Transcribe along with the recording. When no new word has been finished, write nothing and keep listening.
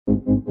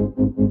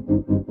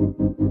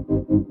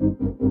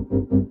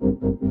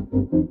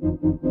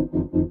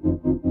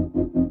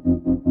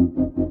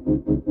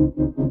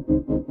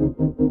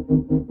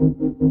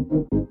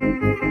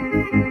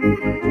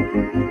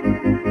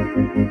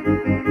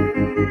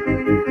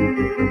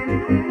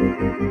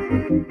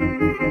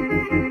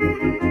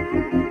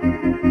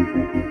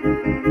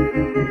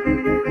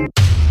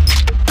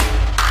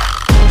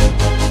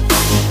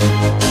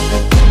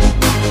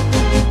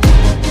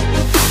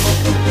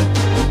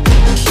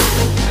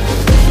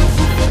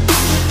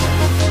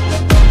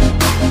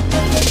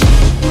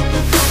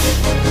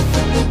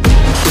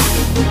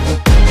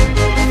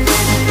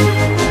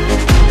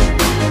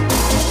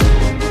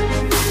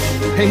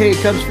Hey,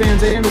 Cubs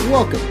fans, and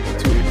welcome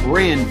to a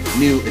brand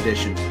new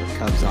edition of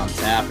Cubs on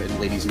Tap. And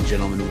ladies and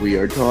gentlemen, we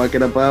are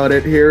talking about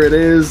it. Here it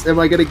is. Am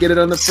I going to get it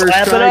on the first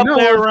Slap try? it up No,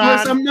 there, of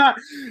course Ron. I'm not.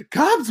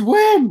 Cubs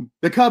win.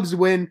 The Cubs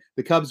win.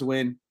 The Cubs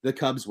win. The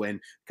Cubs win.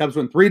 Cubs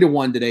win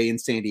 3-1 today in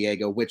San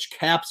Diego, which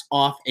caps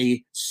off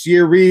a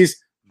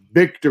series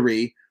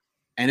victory.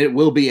 And it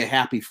will be a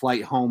happy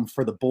flight home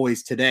for the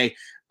boys today.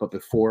 But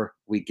before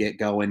we get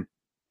going,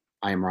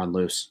 I am Ron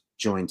Luce,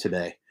 joined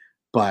today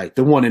by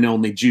the one and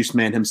only Juice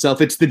Man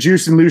himself. It's the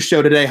Juice and Luce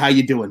show today. How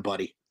you doing,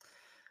 buddy?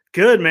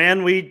 Good,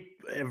 man. We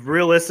have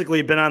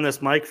realistically been on this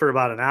mic for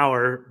about an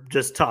hour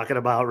just talking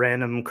about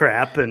random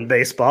crap and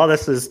baseball.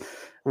 This is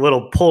a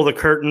little pull the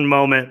curtain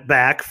moment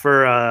back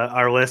for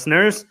our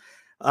listeners.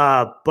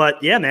 But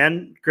yeah,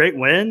 man, great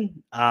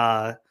win.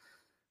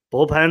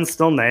 Bullpen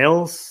still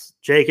nails.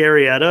 Jake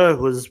Arrieta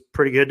was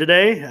pretty good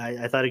today.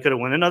 I thought he could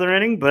have won another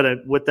inning,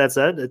 but with that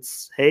said,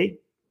 it's, hey,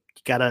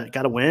 you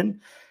gotta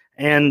win.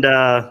 And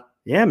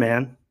yeah,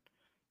 man.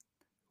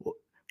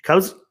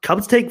 Cubs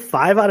take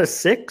 5 out of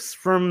 6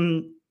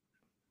 from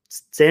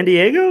San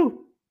Diego.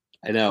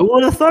 I know. Who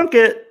would have thunk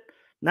it?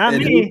 Not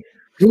And me.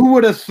 Who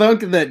would have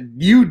thunk that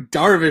Yu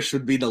Darvish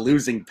would be the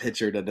losing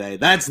pitcher today?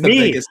 That's the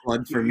biggest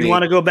one for me. You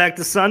want to go back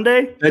to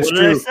Sunday? That's what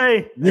true. Did I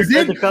say? You I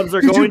said did? the Cubs are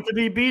Did going you? to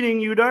be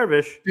beating Yu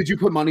Darvish. Did you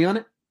put money on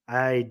it?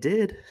 I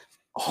did.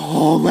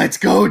 Oh, let's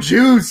go,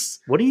 Juice.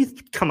 What do you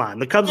come on?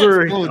 The Cubs Let's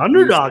are go,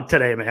 underdog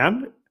today,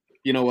 man.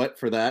 You know what?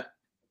 For that,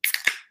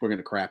 we're going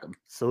to crack them.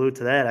 Salute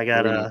to that. I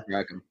got a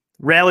Crack them.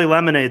 Rally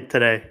Lemonade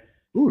today.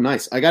 Ooh,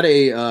 nice. I got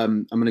a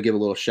I'm going to give a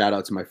little shout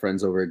out to my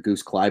friends over at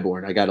Goose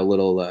Clybourne. I got a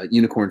little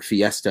Unicorn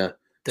Fiesta.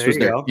 This There was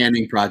you their go.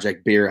 canning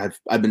project beer.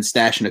 I've been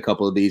stashing a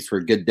couple of these for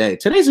a good day.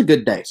 Today's a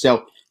good day.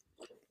 So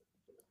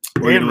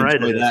we're Damn gonna right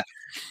enjoy it is. that.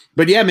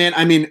 But yeah, man,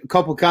 I mean, a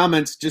couple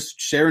comments, just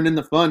sharing in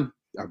the fun.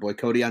 Our boy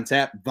Cody on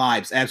tap.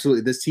 Vibes.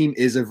 Absolutely. This team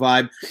is a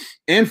vibe.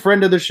 And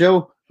friend of the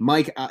show,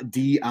 Mike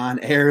D on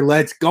air.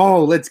 Let's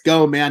go. Let's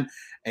go, man.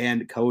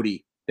 And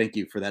Cody, thank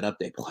you for that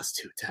update. Plus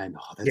 210.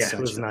 Oh, that's Yeah,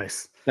 it was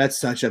nice. That's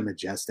such a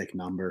majestic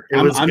number. It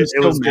was I'm good-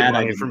 still it was good mad I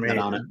money didn't for me. bet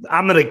on it.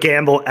 I'm gonna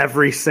gamble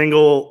every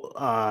single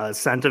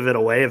cent of it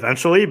away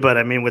eventually. But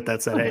I mean, with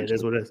that said, hey, it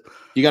is what it is.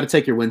 You got to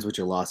take your wins with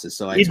your losses.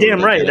 So You're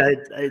damn right.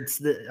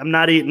 I'm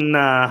not eating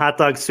hot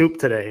dog soup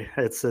today.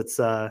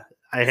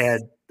 I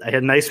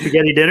had nice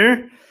spaghetti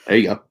dinner There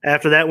you go.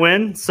 after that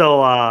win.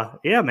 So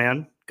yeah,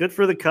 man, good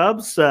for the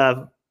Cubs.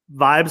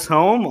 Vibes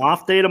home,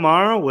 off day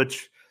tomorrow,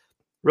 which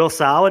real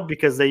solid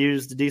because they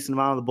used a decent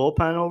amount of the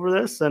bullpen over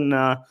this, and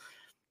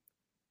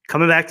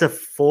coming back to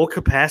full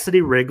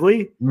capacity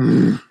Wrigley.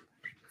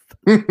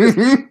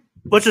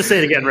 Let's just say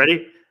it again.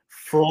 Ready?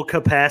 Full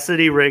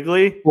capacity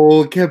Wrigley.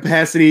 Full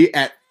capacity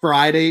at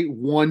Friday,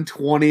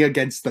 120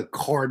 against the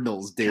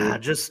Cardinals, dude.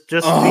 God, just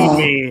feed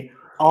me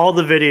all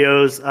the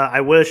videos.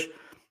 I wish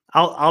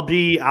I'll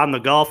be on the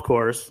golf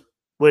course,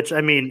 which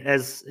I mean,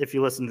 as if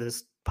you listen to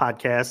this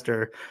podcast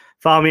or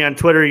follow me on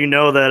Twitter, you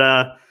know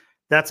that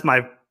that's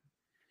my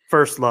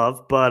first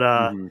love.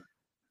 But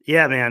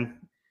yeah, man,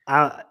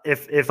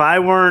 if I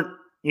weren't,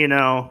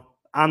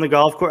 on the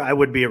golf course, I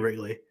would be at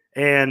Wrigley.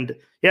 And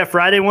yeah,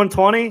 Friday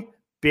 120,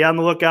 be on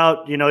the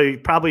lookout. You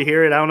probably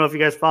hear it. I don't know if you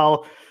guys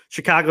follow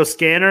Chicago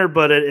Scanner,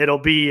 but it'll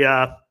be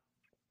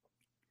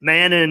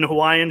man in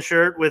Hawaiian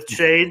shirt with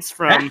shades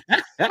from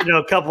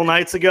a couple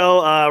nights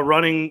ago,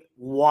 running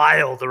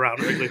wild around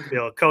Wrigley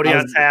Field. Cody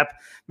on tap.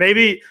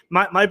 Maybe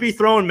might be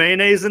throwing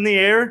mayonnaise in the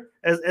air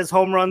as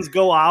home runs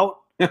go out.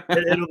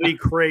 It'll be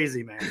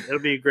crazy, man. It'll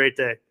be a great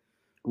day.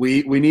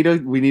 We need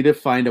to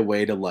find a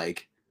way to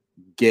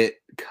get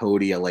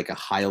Cody a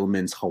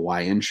Heilman's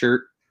Hawaiian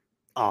shirt.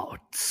 Oh,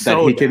 that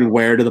he can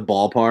wear to the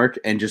ballpark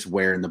and just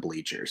wear in the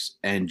bleachers,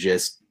 and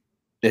just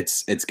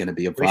it's going to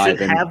be a vibe. We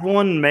should have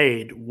one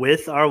made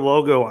with our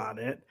logo on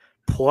it,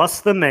 plus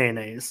the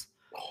mayonnaise,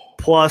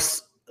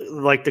 plus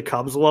the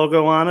Cubs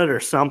logo on it or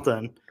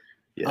something.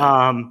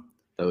 Yeah,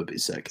 that would be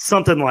sick.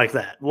 Something like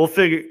that. We'll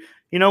figure.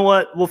 You know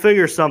what? We'll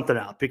figure something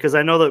out because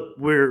I know that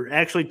we're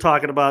actually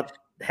talking about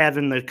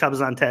having the Cubs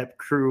on Tap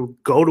crew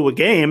go to a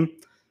game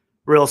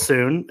real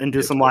soon and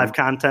do some live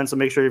content. So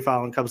make sure you're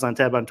following Cubs on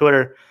Tap on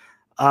Twitter.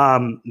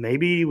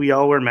 Maybe we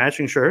all wear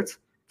matching shirts.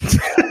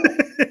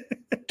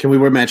 Can we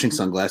wear matching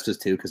sunglasses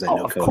too? Because I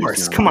know of Cody's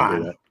course.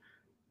 gonna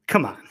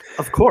Come on.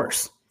 Of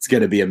course. It's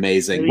going to be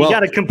amazing. You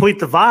got to complete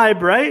the vibe,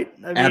 right?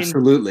 I mean,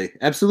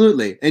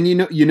 absolutely. And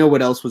you know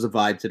what else was a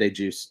vibe today,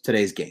 Juice?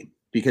 Today's game.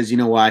 Because you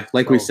know why?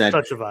 Like we said,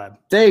 such a vibe.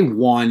 They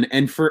won.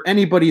 And for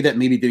anybody that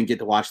maybe didn't get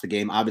to watch the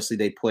game, obviously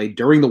they played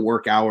during the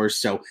work hours.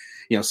 So,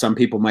 some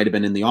people might have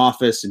been in the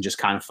office and just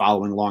kind of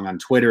following along on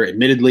Twitter.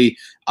 Admittedly,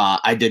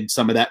 I did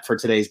some of that for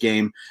today's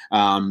game.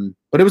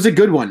 But it was a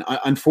good one.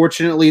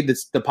 Unfortunately,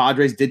 the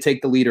Padres did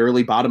take the lead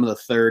early, bottom of the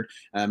third.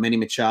 Manny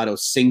Machado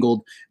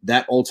singled.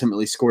 That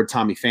ultimately scored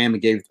Tommy Pham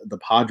and gave the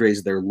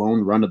Padres their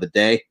lone run of the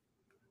day.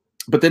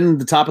 But then at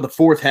the top of the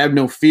fourth, have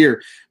no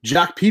fear.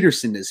 Jock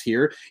Peterson is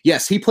here.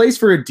 Yes, he plays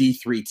for a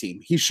D3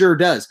 team. He sure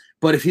does.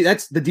 But if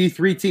that's the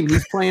D3 team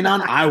he's playing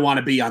on, I want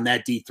to be on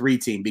that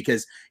D3 team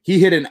because he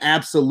hit an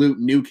absolute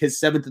nuke. His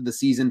 7th of the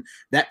season,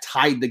 that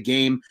tied the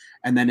game.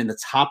 And then in the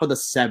top of the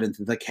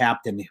 7th, the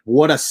captain,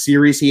 what a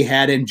series he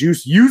had. And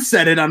Juice, you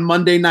said it on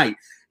Monday night.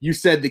 You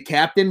said the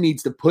captain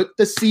needs to put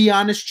the C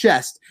on his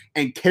chest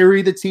and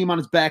carry the team on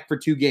his back for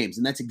 2 games.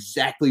 And that's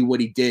exactly what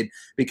he did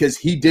because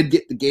he did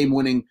get the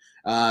game-winning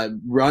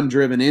run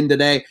driven in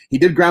today. He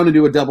did ground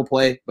into a double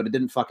play, but it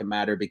didn't fucking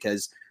matter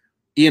because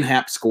Ian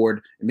Happ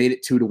scored and made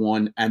it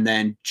 2-1. And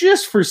then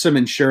just for some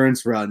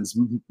insurance runs,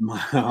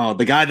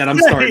 the guy that I'm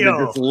starting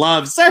to just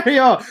love,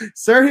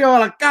 Sergio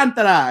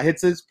Alcantara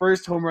hits his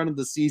first home run of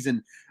the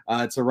season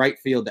to right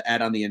field to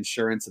add on the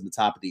insurance in the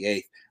top of the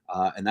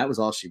 8th. And that was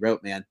all she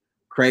wrote, man.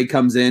 Craig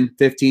comes in,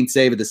 15th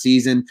save of the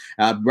season.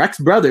 Rex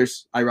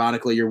Brothers,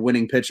 ironically, your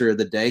winning pitcher of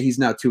the day. He's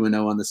now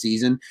 2-0 on the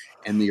season.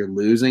 And your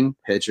losing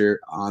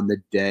pitcher on the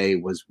day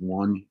was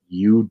one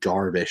Yu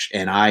Darvish.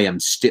 And I am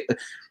still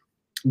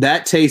 –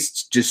 that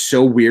tastes just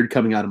so weird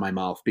coming out of my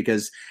mouth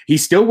because he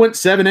still went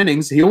 7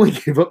 innings. He only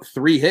gave up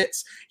 3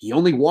 hits. He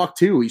only walked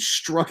 2. He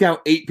struck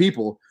out 8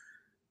 people.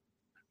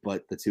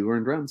 But the 2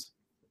 earned runs.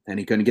 And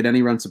he couldn't get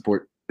any run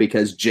support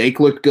because Jake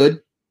looked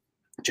good.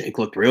 Jake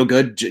looked real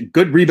good.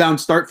 Good rebound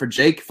start for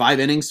Jake. 5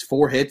 innings,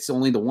 4 hits,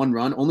 only the 1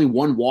 run, only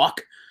 1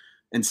 walk,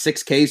 and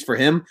 6 Ks for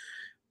him.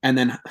 And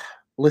then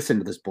listen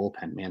to this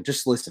bullpen, man.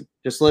 Just listen.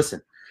 Just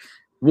listen.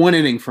 1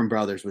 inning from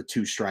Brothers with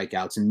 2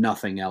 strikeouts and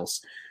nothing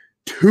else.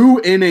 2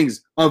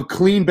 innings of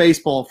clean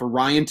baseball for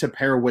Ryan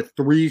Tepera with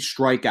 3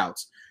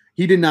 strikeouts.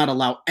 He did not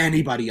allow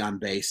anybody on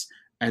base.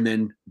 And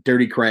then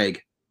Dirty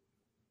Craig,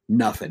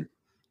 nothing.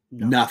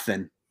 No.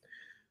 Nothing.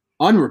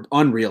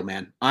 Unreal,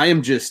 man. I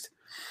am just –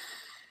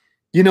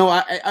 you know,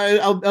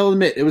 I'll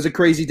admit it was a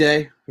crazy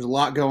day. There's a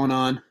lot going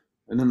on,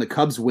 and then the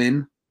Cubs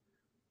win,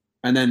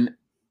 and then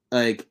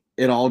like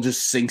it all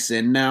just sinks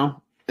in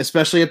now,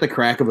 especially at the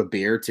crack of a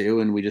beer too.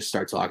 And we just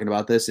start talking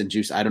about this. And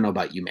Juice, I don't know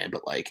about you, man,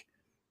 but like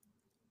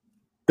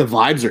the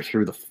vibes are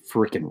through the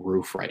freaking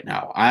roof right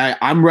now.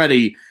 I'm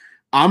ready.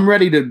 I'm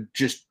ready to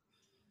just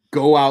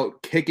go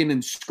out kicking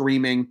and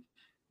screaming.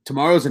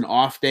 Tomorrow's an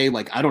off day.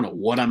 Like I don't know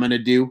what I'm gonna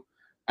do.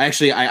 I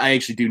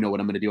actually do know what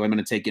I'm gonna do. I'm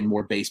gonna take in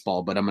more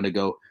baseball, but I'm gonna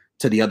go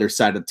to the other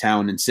side of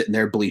town and sit in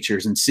their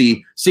bleachers and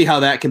see how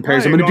that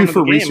compares. I'm going to do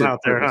for research out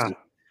there, huh?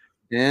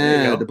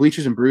 Yeah, the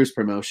Bleachers and Brews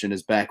promotion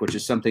is back, which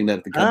is something that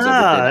if the Cubs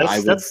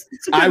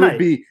ever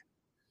did,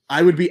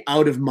 I would be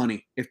out of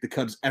money if the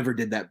Cubs ever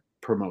did that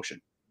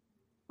promotion.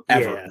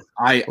 Ever.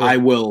 Yeah. I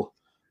will.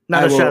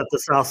 Not a shot at the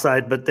South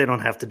Side, but they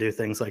don't have to do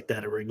things like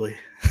that at Wrigley.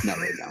 No,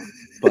 they don't.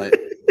 But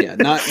yeah,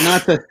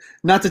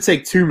 not to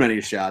take too many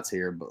shots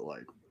here, but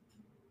like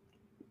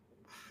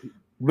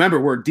remember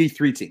we're a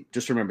D3 team.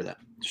 Just remember that.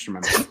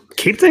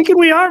 Keep thinking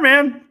we are,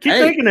 man. Keep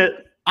thinking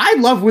it. I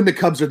love when the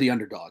Cubs are the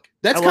underdog.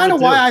 That's kind of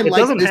why I like it. It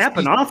doesn't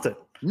happen often.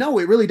 No,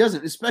 it really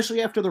doesn't,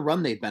 especially after the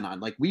run they've been on.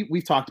 Like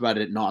we've talked about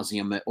it ad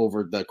nauseum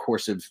over the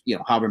course of,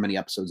 however many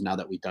episodes now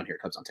that we've done here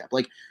at Cubs on Tap.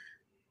 Like,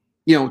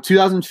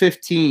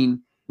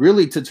 2015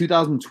 really to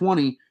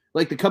 2020,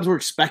 like the Cubs were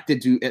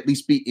expected to at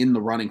least be in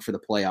the running for the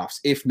playoffs,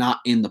 if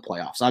not in the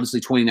playoffs. Obviously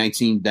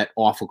 2019, that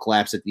awful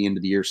collapse at the end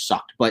of the year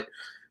sucked, but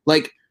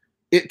like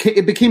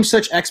it became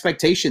such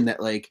expectation that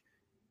like,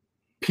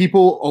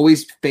 people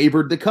always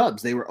favored the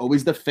Cubs. They were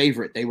always the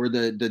favorite. They were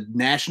the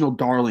national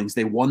darlings.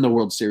 They won the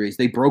World Series.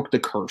 They broke the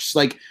curse.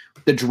 Like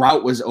the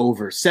drought was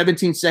over.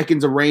 17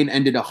 seconds of rain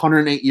ended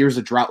 108 years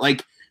of drought.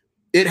 Like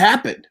it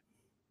happened.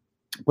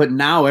 But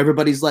now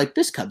everybody's like,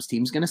 this Cubs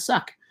team's going to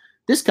suck.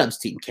 This Cubs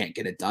team can't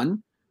get it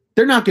done.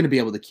 They're not going to be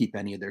able to keep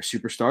any of their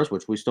superstars,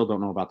 which we still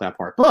don't know about that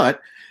part. But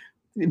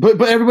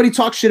everybody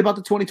talks shit about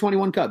the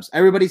 2021 Cubs.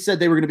 Everybody said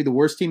they were going to be the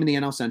worst team in the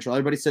NL Central.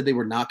 Everybody said they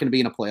were not going to be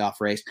in a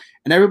playoff race.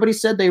 And everybody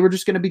said they were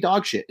just going to be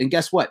dog shit. And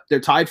guess what? They're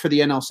tied for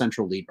the NL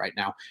Central lead right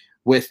now.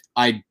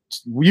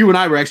 You and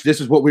I were actually, this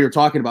is what we were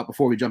talking about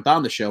before we jumped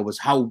on the show, was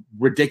how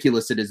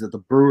ridiculous it is that the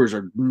Brewers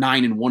are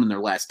 9-1 in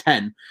their last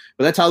 10.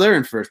 But that's how they're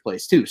in first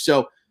place too.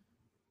 So,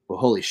 well,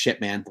 holy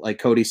shit, man. Like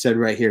Cody said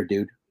right here,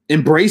 dude.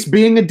 Embrace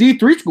being a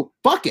D3 school.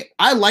 Fuck it.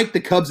 I like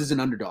the Cubs as an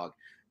underdog.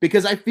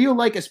 Because I feel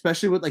like,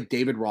 especially with like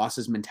David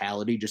Ross's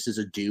mentality, just as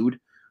a dude,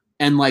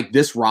 and like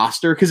this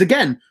roster, because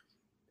again,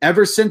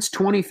 ever since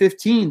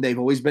 2015, they've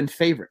always been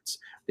favorites.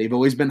 They've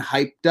always been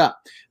hyped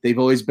up. They've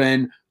always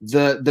been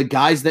the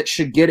guys that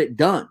should get it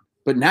done.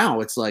 But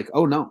now it's like,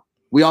 oh no,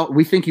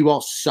 we think you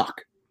all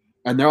suck,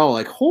 and they're all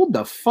like, hold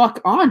the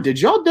fuck on,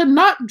 did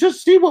not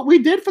just see what we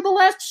did for the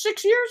last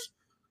 6 years?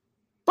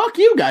 Fuck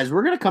you guys.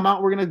 We're gonna come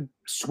out. We're gonna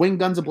swing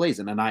guns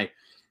a-blazing, and I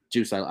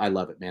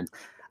love it, man.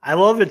 I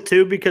love it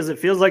too because it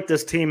feels like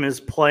this team is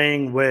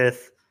playing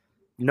with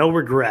no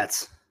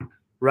regrets,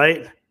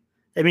 right?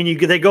 I mean,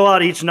 they go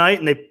out each night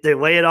and they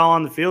lay it all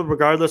on the field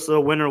regardless of the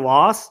win or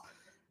loss.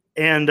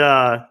 And,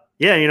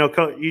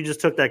 you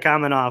just took that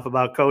comment off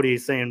about Cody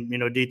saying,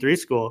 D3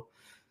 school.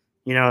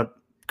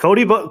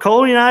 Cody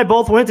and I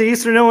both went to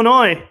Eastern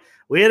Illinois.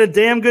 we had a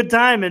damn good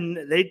time,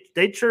 and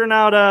they churn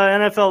out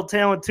NFL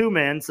talent too,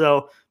 man.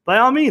 So by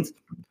all means,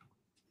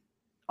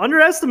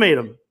 underestimate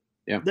them.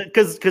 Yeah,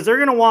 because they're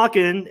going to walk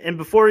in, and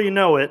before you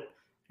know it,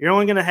 you're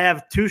only going to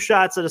have 2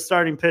 shots at a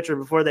starting pitcher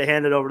before they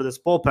hand it over to this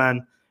bullpen,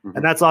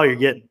 and that's all you're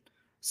getting.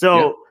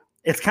 So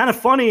it's kind of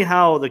funny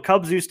how the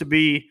Cubs used to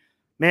be,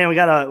 man, we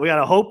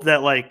gotta hope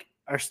that like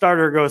our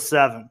starter goes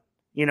 7,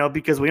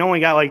 because we only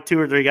got like 2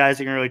 or 3 guys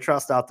you can really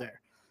trust out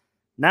there.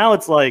 Now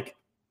it's like,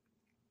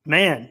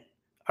 man,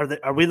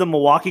 are we the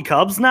Milwaukee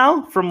Cubs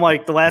now from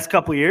like the last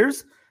couple of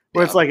years?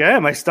 Where it's like, hey,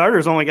 my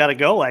starter's only got to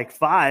go like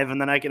 5,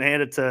 and then I can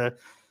hand it to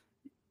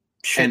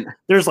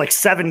there's like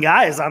 7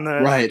 guys on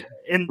the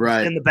in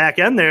the back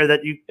end there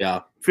that you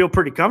feel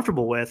pretty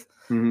comfortable with.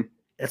 Mm-hmm.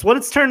 It's what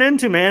it's turned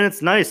into, man.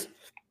 It's nice.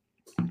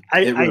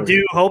 I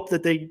do hope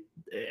that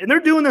they're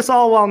doing this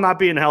all while not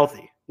being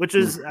healthy, which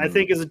is I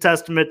think is a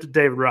testament to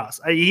David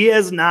Ross. He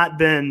has not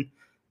been,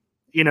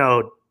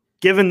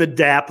 given the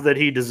dap that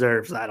he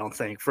deserves, I don't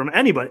think, from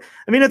anybody.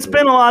 I mean, it's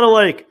been a lot of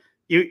like,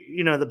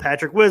 the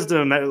Patrick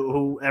Wisdom,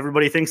 who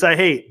everybody thinks I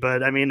hate,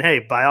 but I mean,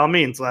 hey, by all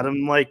means, let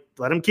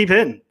him keep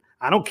hitting.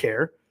 I don't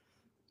care.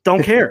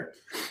 Don't care.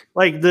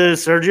 Like the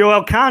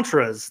Sergio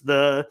Alcantaras,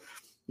 the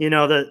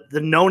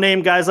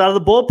no-name guys out of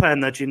the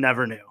bullpen that you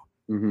never knew.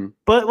 Mm-hmm.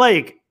 But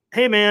like,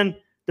 hey man,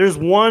 there's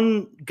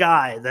one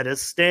guy that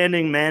is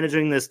standing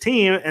managing this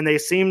team, and they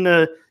seem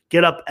to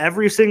get up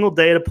every single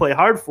day to play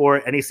hard for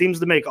it, and he seems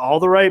to make all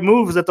the right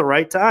moves at the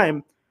right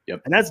time.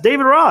 Yep. And that's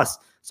David Ross.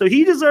 So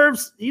he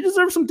deserves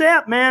some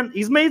dap, man.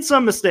 He's made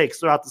some mistakes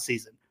throughout the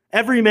season.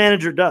 Every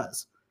manager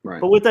does.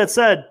 Right. But with that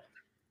said,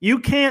 you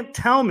can't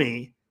tell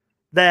me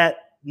that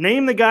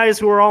name the guys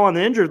who are all on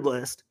the injured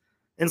list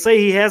and say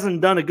he hasn't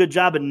done a good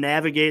job of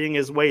navigating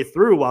his way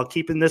through while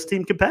keeping this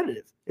team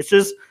competitive. It's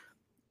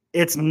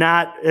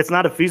not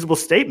a feasible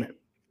statement.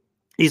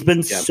 He's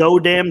been so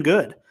damn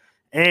good.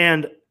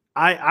 And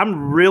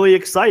I'm really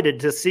excited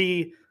to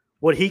see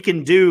what he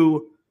can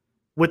do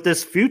with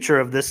this future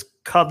of this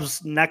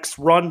Cubs next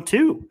run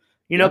too.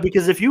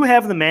 Because if you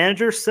have the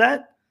manager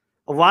set,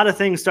 a lot of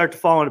things start to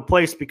fall into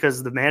place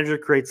because the manager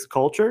creates the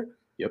culture.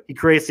 Yep. He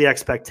creates the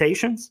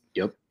expectations.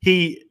 Yep.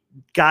 He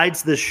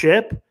guides the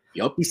ship.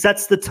 Yep. He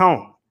sets the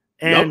tone.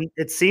 And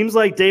it seems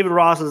like David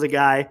Ross is a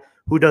guy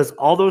who does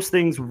all those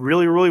things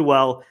really, really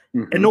well.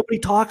 Mm-hmm. And nobody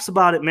talks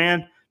about it,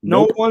 man.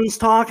 No one's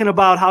talking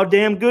about how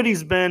damn good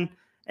he's been.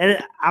 And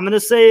I'm going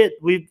to say it.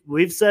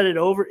 We've said it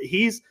over.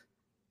 He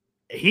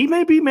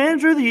may be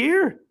manager of the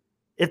year.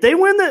 If they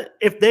win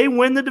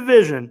the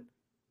division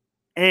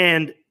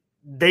and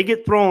they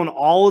get thrown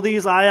all of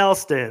these IL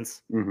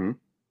stints,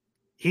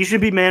 he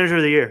should be manager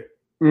of the year.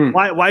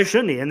 Why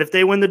shouldn't he? And if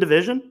they win the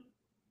division,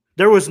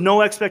 there was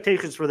no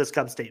expectations for this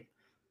Cubs team.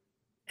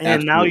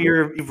 And now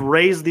you've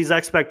raised these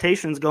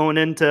expectations going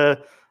into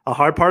a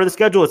hard part of the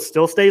schedule. It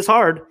still stays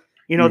hard.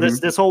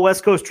 This whole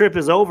West Coast trip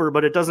is over,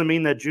 but it doesn't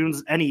mean that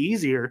June's any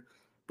easier.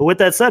 But with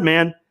that said,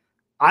 man,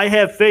 I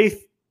have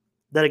faith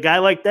that a guy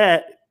like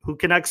that who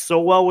connects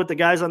so well with the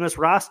guys on this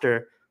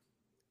roster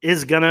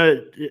is going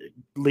to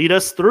lead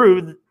us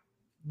through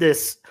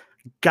this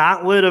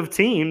gauntlet of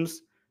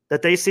teams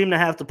that they seem to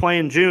have to play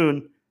in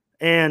June.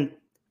 And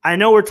I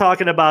know we're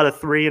talking about a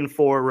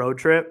 3-4 road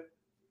trip,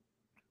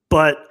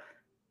 but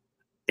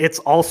it's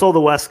also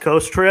the West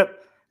Coast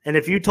trip. And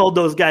if you told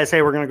those guys,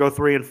 hey, we're going to go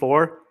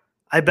 3-4,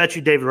 I bet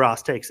you David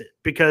Ross takes it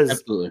because,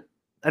 absolutely.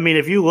 I mean,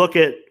 if you look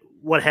at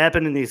what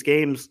happened in these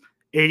games,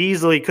 it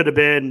easily could have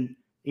been,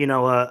 a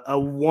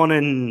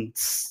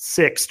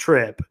 1-6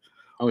 trip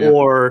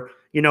or,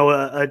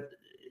 a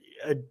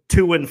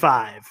 2-5,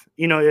 I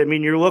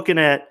mean, you're looking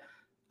at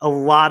a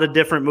lot of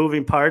different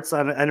moving parts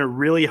on a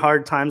really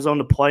hard time zone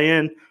to play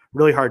in,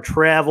 really hard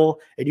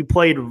travel, and you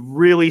played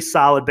really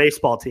solid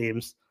baseball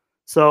teams.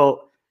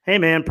 So, hey,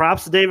 man,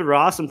 props to David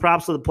Ross and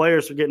props to the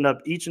players for getting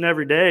up each and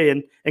every day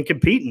and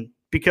competing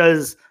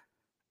because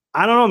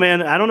I don't know,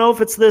 man. I don't know if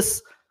it's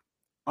this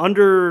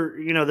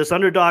this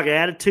underdog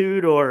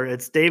attitude or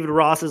it's David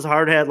Ross's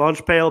hard hat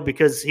lunch pail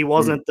because he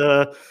wasn't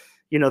the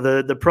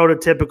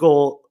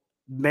prototypical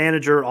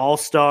manager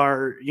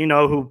all-star,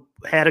 who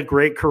had a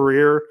great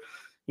career.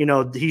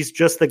 He's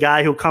just the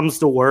guy who comes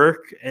to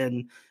work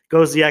and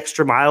goes the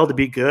extra mile to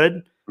be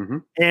good. Mm-hmm.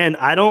 And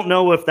I don't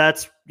know if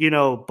that's,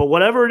 but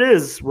whatever it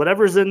is,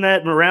 whatever's in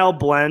that morale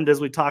blend,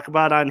 as we talk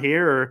about on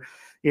here, or,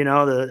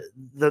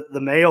 the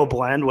Mayo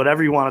blend,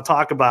 whatever you want to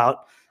talk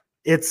about,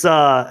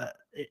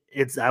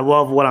 I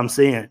love what I'm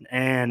seeing.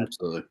 And,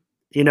 absolutely.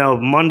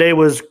 Monday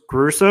was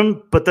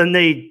gruesome, but then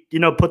they,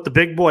 put the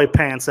big boy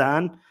pants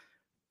on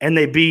and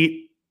they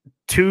beat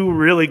 2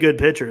 really good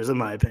pitchers, in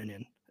my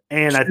opinion.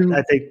 And I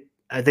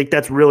think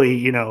that's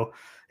really,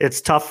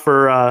 it's tough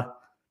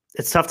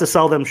to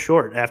sell them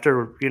short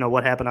after,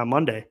 what happened on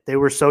Monday. They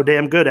were so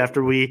damn good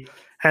after we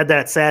had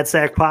that sad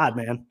sack pod,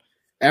 man.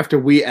 After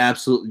we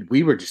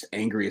were just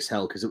angry as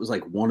hell because it was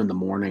like 1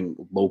 a.m.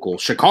 local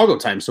Chicago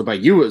time. So by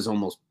you, it was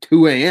almost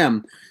 2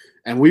 a.m.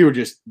 and we were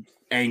just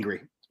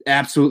angry,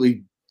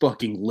 absolutely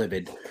fucking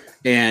livid.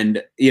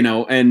 And,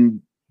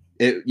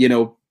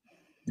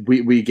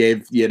 we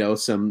gave,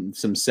 some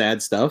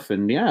sad stuff,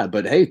 and yeah,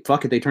 but hey,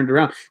 fuck it, they turned it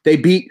around. They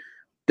beat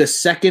the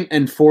second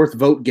and fourth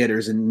vote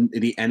getters in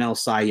the NL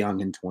Cy Young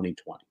in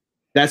 2020.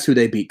 That's who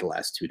they beat the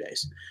last 2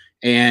 days.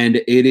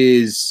 And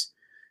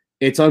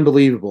it's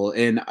unbelievable.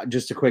 And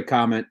just a quick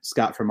comment,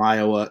 Scott from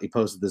Iowa, he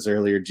posted this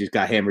earlier, just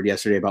got hammered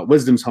yesterday about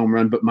Wisdom's home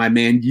run, but my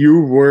man,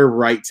 you were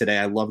right today.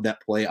 I love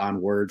that play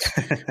on words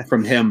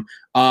from him.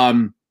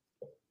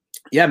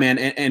 Yeah, man,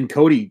 and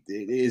Cody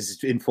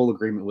is in full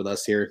agreement with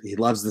us here. He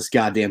loves this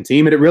goddamn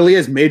team, and it really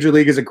is. Major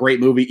League is a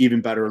great movie,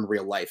 even better in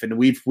real life. And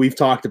we've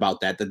talked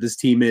about that this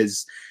team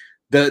is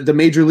the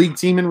Major League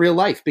team in real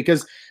life,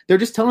 because they're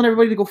just telling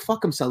everybody to go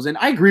fuck themselves. And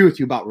I agree with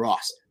you about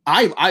Ross.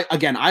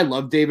 I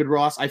love David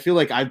Ross. I feel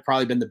like I've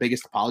probably been the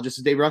biggest apologist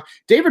of David Ross.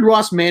 David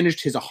Ross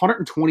managed his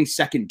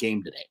 122nd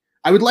game today.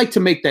 I would like to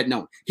make that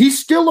known. He's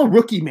still a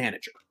rookie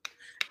manager,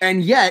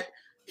 and yet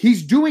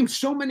he's doing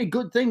so many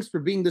good things for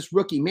being this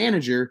rookie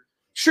manager.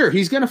 Sure,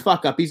 he's going to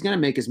fuck up. He's going to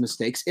make his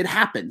mistakes. It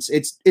happens.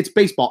 It's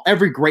baseball.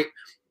 Every great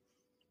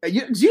 –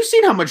 you've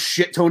seen how much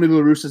shit Tony La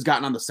Russa has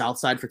gotten on the South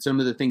Side for some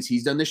of the things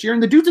he's done this year,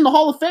 and the dude's in the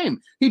Hall of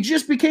Fame. He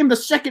just became the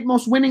second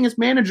most winningest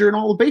manager in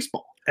all of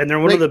baseball. And they're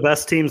one of the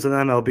best teams in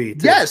MLB,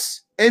 too.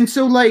 Yes. And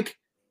so,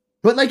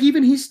 but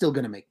even he's still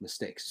going to make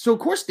mistakes. So, of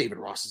course, David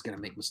Ross is going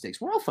to make mistakes.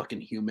 We're all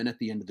fucking human at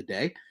the end of the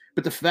day.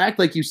 But the fact,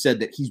 like you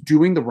said, that he's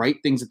doing the right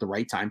things at the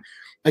right time,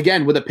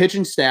 again, with a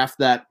pitching staff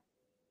that –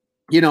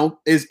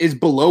 is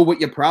below what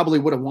you probably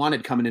would have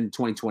wanted coming into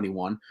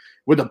 2021,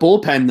 with a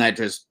bullpen that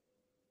just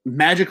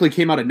magically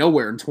came out of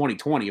nowhere in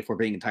 2020, if we're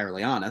being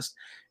entirely honest.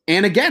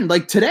 And again,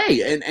 like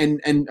today,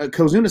 and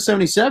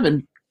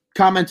Kozuna77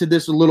 commented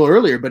this a little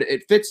earlier, but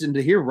it fits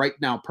into here right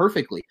now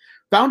perfectly.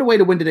 Found a way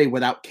to win today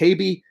without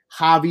KB,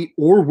 Javi,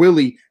 or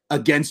Willie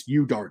against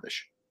Yu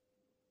Darvish.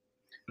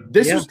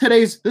 This was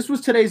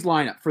today's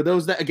lineup. For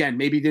those that, again,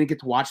 maybe didn't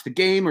get to watch the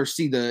game or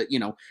see the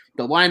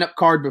lineup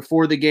card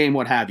before the game,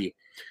 what have you.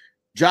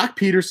 Jock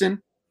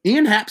Peterson,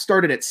 Ian Happ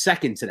started at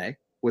second today.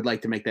 Would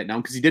like to make that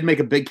known because he did make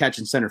a big catch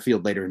in center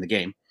field later in the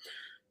game.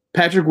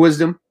 Patrick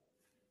Wisdom,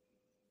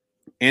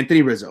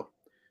 Anthony Rizzo.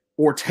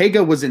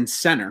 Ortega was in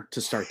center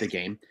to start the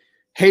game.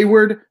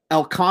 Hayward,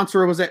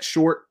 Alcantara was at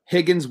short.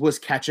 Higgins was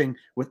catching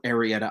with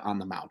Arrieta on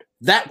the mound.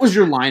 That was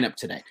your lineup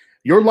today.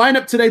 Your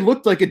lineup today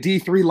looked like a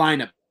D3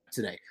 lineup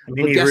today. I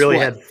mean, he really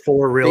had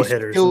 4 real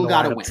hitters. Still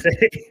got to win.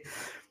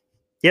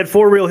 He had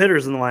 4 real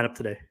hitters in the lineup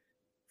today.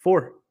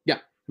 4.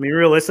 I mean,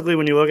 realistically,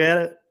 when you look at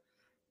it,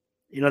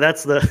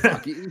 that's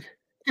the – you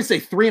can say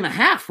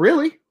 3.5,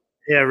 really.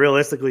 Yeah,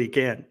 realistically, you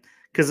can.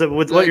 Because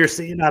with what you're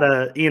seeing out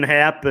of Ian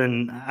Happ,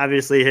 and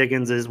obviously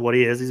Higgins is what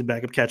he is. He's a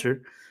backup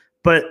catcher.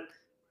 But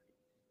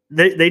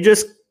they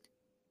just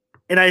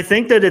 – and I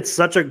think that it's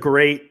such a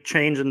great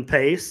change in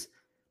pace,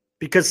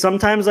 because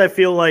sometimes I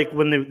feel like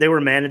when they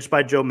were managed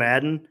by Joe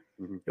Madden,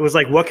 it was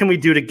like, what can we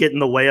do to get in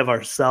the way of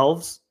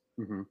ourselves?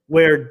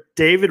 Where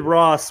David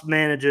Ross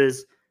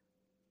manages –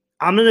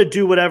 I'm going to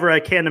do whatever I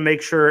can to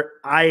make sure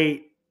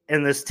I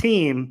and this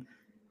team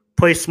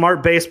play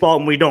smart baseball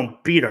and we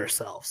don't beat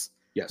ourselves.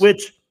 Yes.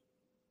 Which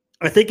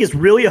I think is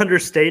really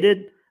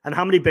understated on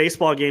how many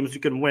baseball games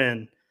you can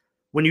win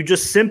when you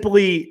just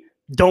simply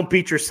don't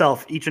beat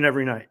yourself each and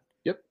every night.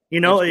 Yep.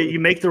 You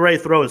make the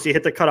right throws. You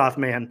hit the cutoff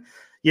man.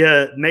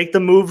 You make the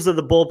moves of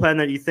the bullpen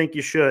that you think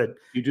you should.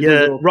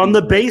 You run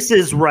the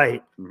bases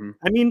right.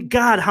 I mean,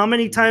 God, how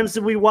many times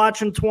did we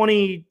watch in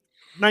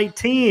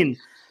 2019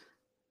 –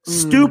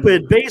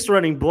 stupid base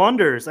running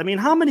blunders? I mean,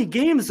 how many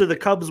games did the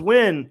Cubs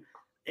win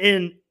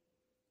in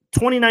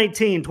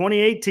 2019,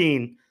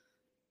 2018?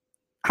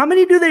 How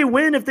many do they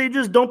win if they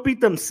just don't beat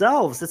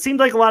themselves? It seemed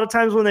like a lot of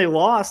times when they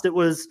lost, it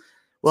was,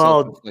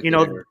 I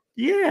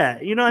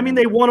mean,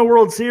 they won a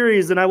World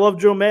Series, and I love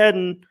Joe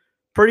Madden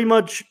pretty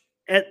much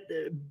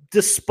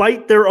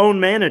despite their own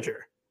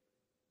manager.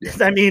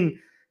 I mean,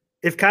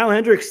 if Kyle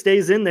Hendricks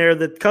stays in there,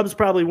 the Cubs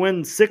probably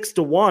win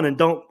 6-1 and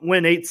don't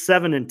win 8,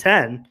 7, and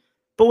 10.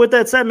 But with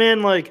that said,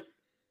 man,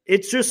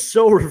 it's just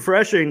so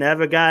refreshing to have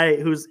a guy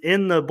who's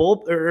in the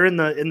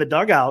in the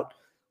dugout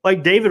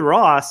like David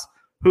Ross,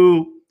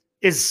 who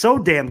is so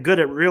damn good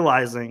at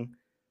realizing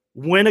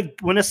when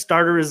a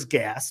starter is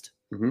gassed,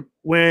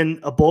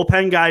 when a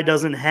bullpen guy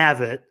doesn't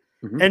have it,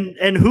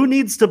 and who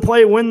needs to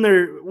play when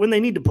they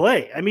need to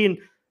play. I mean,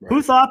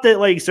 who thought that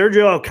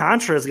Sergio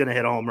Alcantara is going to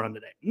hit a home run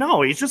today?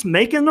 No, he's just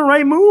making the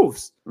right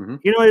moves.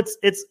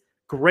 It's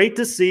great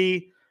to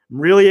see. I'm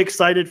really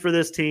excited for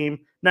this team.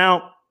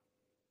 Now,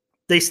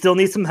 they still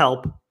need some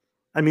help.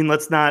 I mean,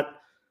 let's not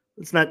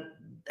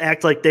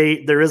act like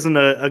there isn't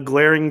a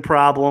glaring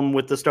problem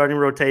with the starting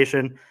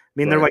rotation. I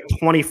mean, they're like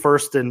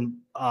 21st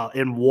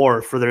in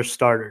WAR for their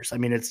starters. I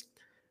mean, it's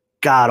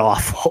god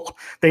awful.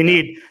 They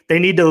need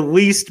to at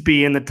least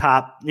be in the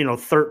top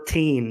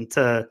 13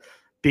 to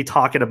be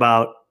talking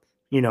about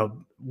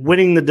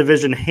winning the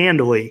division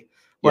handily,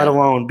 let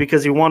alone,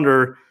 because you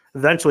wonder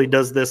eventually,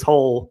 does this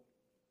whole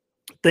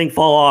thing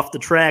fall off the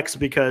tracks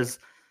because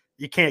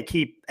you can't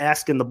keep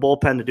asking the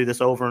bullpen to do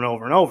this over and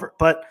over and over.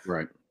 But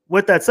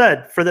with that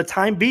said, for the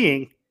time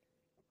being,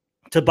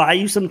 to buy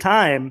you some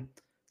time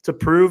to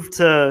prove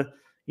to,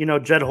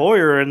 Jed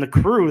Hoyer and the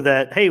crew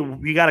that, hey,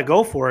 you got to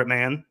go for it,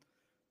 man.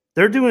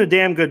 They're doing a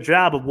damn good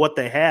job of what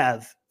they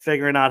have,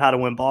 figuring out how to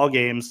win ball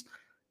games.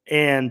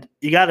 And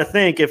you got to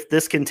think, if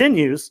this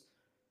continues,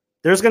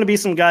 there's going to be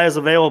some guys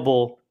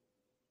available,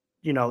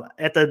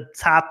 at the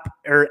top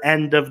or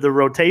end of the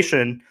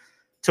rotation,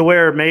 to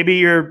where maybe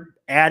you're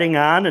adding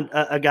on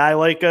a guy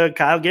like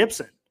Kyle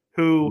Gibson,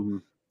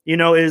 who,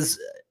 is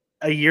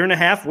a year and a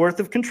half worth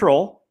of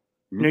control.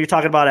 You're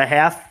talking about a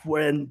half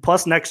and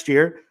plus next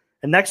year.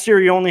 And next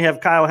year you only have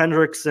Kyle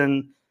Hendricks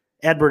and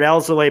Edward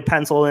Elzaway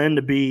pencil in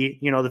to be,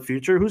 the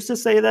future. Who's to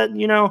say that,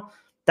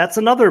 that's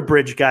another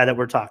bridge guy that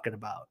we're talking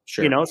about,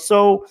 Sure.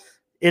 So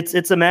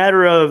it's a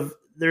matter of,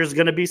 there's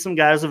going to be some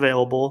guys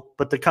available,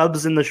 but the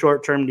Cubs in the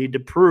short term need to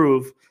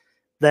prove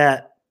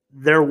that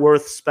they're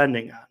worth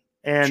spending on.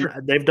 And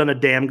they've done a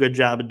damn good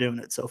job of doing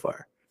it so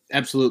far.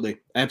 Absolutely.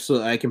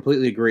 I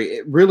completely agree.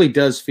 It really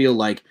does feel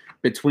like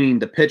between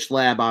the pitch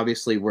lab,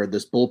 obviously, where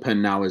this bullpen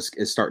now is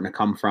starting to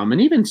come from, and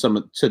even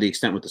some to the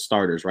extent with the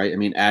starters, right? I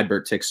mean,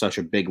 Adbert takes such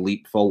a big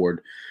leap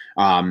forward,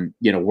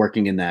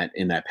 working in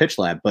that pitch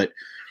lab. But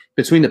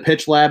between the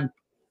pitch lab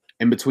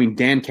and between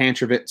Dan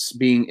Kantrovitz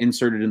being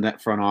inserted in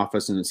that front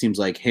office, and it seems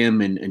like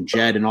him and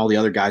Jed and all the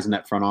other guys in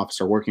that front office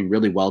are working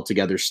really well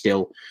together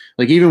still.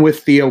 Like, even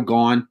with Theo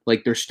gone,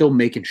 like, they're still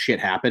making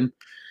shit happen.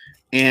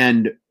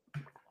 And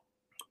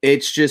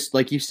it's just,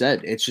 like you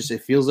said, it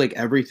feels like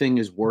everything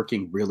is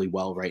working really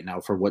well right now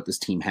for what this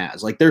team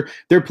has. Like,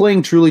 they're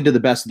playing truly to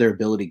the best of their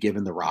ability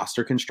given the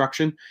roster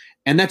construction.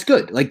 And that's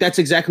good. Like, that's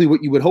exactly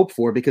what you would hope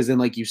for, because then,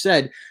 like you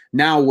said,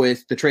 now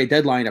with the trade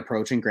deadline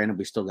approaching, granted,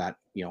 we still got,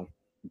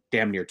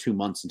 damn near 2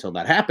 months until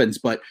that happens.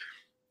 But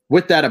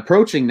with that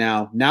approaching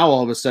now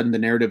all of a sudden the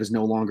narrative is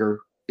no longer,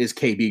 is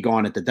KB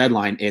gone at the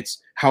deadline? It's,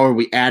 how are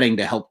we adding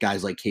to help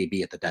guys like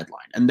KB at the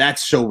deadline? And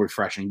that's so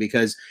refreshing,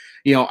 because,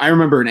 I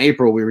remember in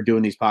April we were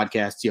doing these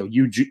podcasts,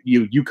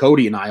 you,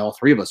 Cody, and I, all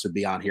three of us would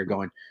be on here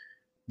going,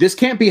 this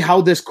can't be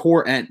how this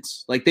core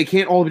ends. Like, they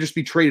can't all just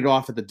be traded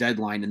off at the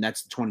deadline, and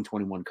that's the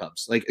 2021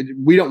 Cubs. Like,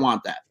 we don't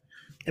want that.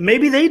 And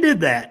maybe they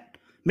did that.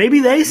 Maybe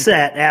they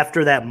sat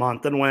after that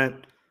month and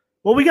went,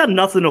 well, we got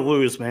nothing to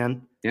lose,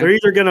 man. Yeah. They're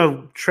either going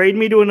to trade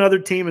me to another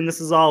team and this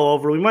is all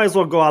over. We might as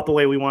well go out the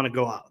way we want to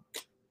go out.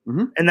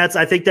 Mm-hmm. And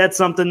I think that's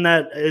something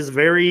that is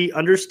very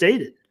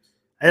understated.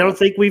 I don't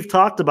think we've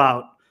talked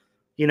about,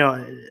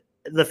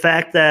 the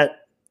fact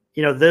that,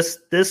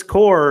 this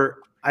core,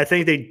 I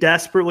think they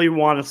desperately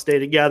want to stay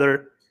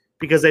together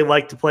because they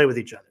like to play with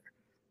each other.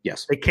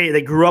 Yes.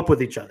 They grew up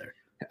with each other.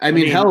 I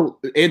mean, hell,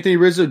 Anthony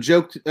Rizzo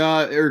joked,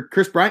 or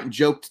Chris Bryant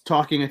joked,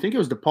 talking, I think it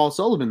was to Paul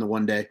Sullivan the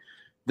one day,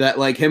 that,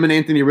 like, him and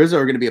Anthony Rizzo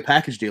are going to be a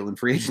package deal in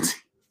free agency.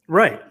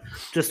 Right.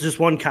 Just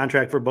one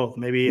contract for both.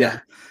 Maybe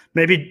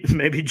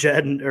maybe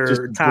Jed or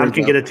just Tom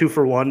can get a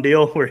 2-for-1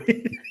 deal where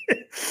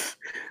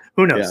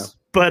who knows? Yeah.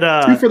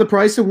 But 2 for the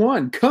price of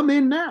 1. Come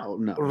in now.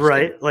 No,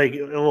 right. Like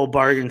a little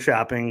bargain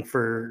shopping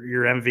for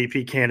your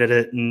MVP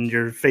candidate and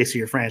your face of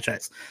your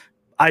franchise.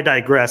 I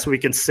digress. We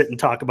can sit and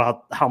talk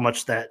about how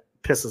much that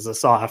pisses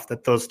us off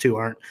that those two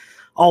aren't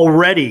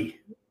already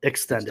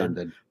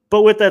extended.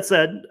 But with that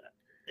said,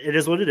 it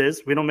is what it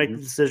is. We don't make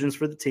the decisions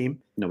for the team.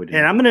 No, we don't.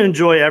 And I'm going to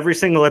enjoy every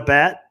single at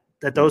bat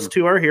that those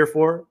two are here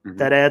for.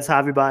 That adds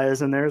Javi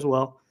Baez in there as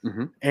well.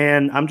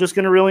 And I'm just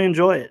going to really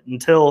enjoy it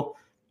until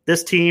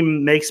this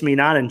team makes me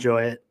not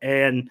enjoy it.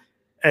 And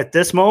at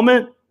this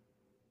moment,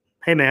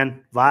 hey,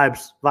 man,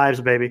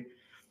 vibes, baby.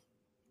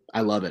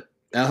 I love it.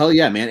 Hell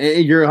yeah,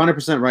 man. You're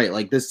 100% right.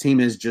 Like, this team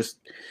is just,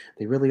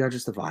 they really are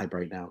just a vibe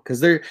right now.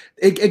 Because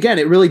again,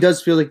 it really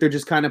does feel like they're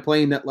just kind of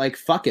playing that, like,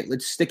 fuck it.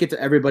 Let's stick it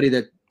to everybody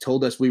that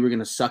told us we were going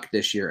to suck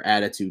this year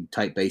attitude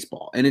type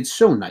baseball. And it's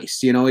so nice.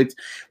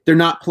 They're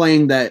not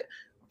playing that,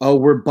 oh,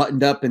 we're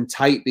buttoned up and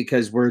tight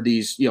because we're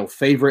these,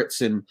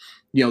 favorites and,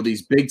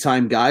 these big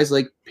time guys.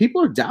 Like,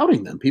 people are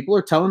doubting them. People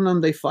are telling them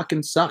they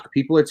fucking suck.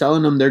 People are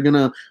telling them they're going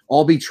to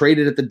all be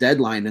traded at the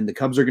deadline and the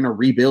Cubs are going to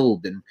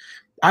rebuild. And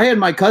I had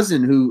my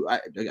cousin who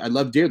I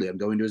love dearly. I'm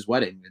going to his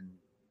wedding in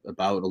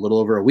about a little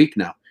over a week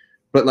now.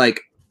 But, like,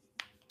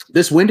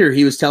 this winter,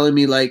 he was telling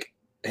me, like,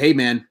 hey,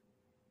 man,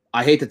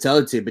 I hate to tell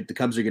it to you, but the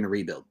Cubs are going to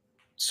rebuild.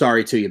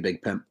 Sorry to you,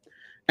 Big Pimp.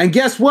 And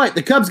guess what?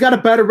 The Cubs got a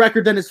better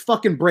record than his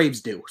fucking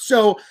Braves do.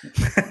 So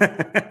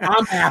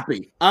I'm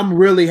happy. I'm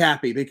really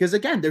happy because,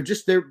 again,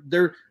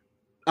 they're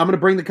I'm going to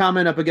bring the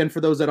comment up again for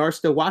those that are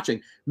still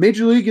watching.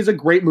 Major League is a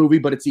great movie,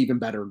 but it's even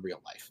better in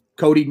real life.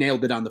 Cody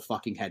nailed it on the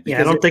fucking head.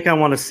 Yeah, I don't think I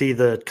want to see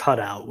the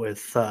cutout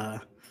with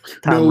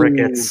Tom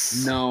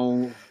Ricketts.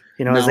 No.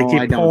 As they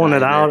keep pulling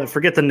it out. I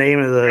forget the name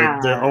of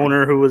the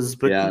owner who was,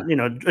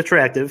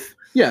 attractive.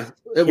 Yeah.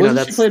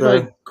 Wasn't she played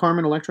by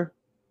Carmen Electra?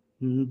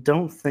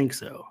 Don't think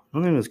so. I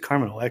don't think it was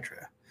Carmen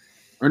Electra.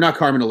 Or not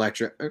Carmen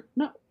Electra.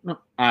 No.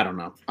 I don't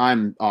know.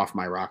 I'm off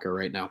my rocker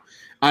right now.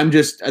 I'm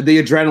just,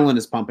 the adrenaline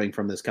is pumping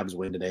from this Cubs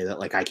win today that,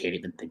 like, I can't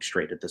even think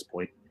straight at this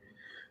point.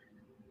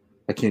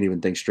 I can't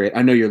even think straight.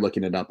 I know you're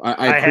looking it up.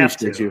 I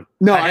appreciate you.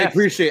 No, I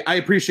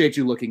appreciate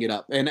you looking it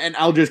up. And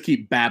I'll just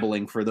keep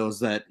babbling for those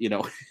that,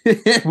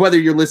 whether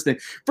you're listening.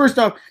 First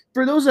off,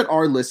 for those that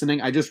are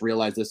listening, I just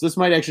realized this. This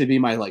might actually be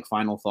my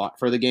final thought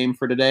for the game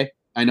for today.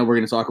 I know we're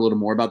going to talk a little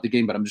more about the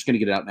game, but I'm just going to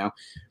get it out now.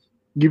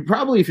 You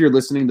probably, if you're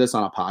listening to this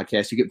on a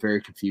podcast, you get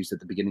very confused at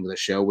the beginning of the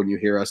show when you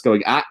hear us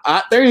going,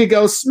 there you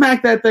go,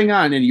 smack that thing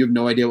on, and you have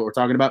no idea what we're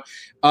talking about.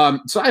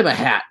 So I have a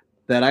hat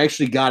that I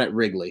actually got at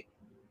Wrigley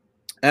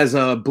as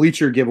a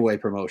bleacher giveaway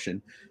promotion.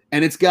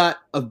 And it's got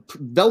a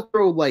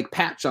Velcro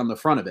patch on the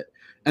front of it.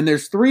 And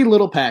there's 3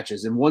 little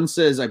patches. And one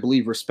says, I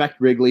believe,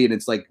 Respect Wrigley. And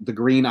it's the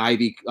green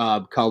ivy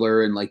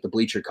color and the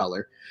bleacher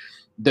color.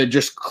 The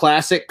just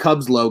classic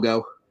Cubs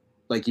logo,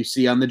 like you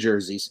see on the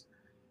jerseys.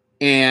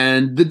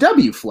 And the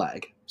W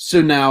flag.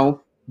 So now,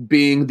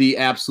 being the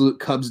absolute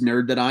Cubs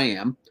nerd that I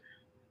am,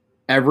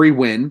 every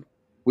win,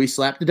 we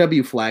slap the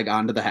W flag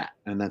onto the hat,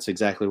 and that's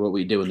exactly what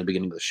we do in the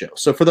beginning of the show.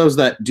 So for those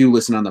that do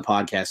listen on the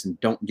podcast and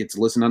don't get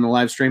to listen on the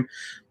live stream,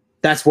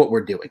 that's what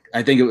we're doing.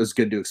 I think it was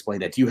good to explain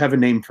that. Do you have a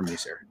name for me,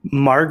 sir?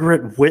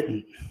 Margaret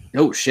Whitten.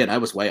 Oh, shit, I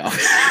was way off.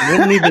 I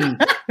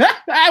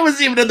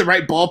wasn't even in the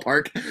right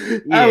ballpark.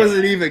 Yeah. I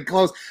wasn't even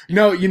close.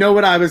 No, you know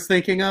what I was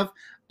thinking of?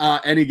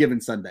 Any Given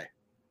Sunday.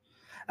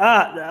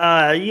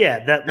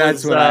 Yeah,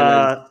 that's what I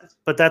was.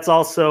 But that's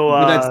also...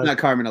 but that's not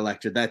Carmen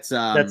Electra. That's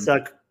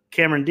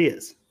Cameron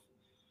Diaz.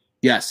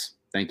 Yes,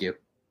 thank you.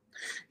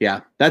 Yeah,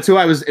 that's who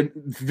I was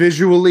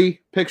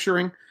visually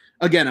picturing.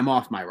 Again, I'm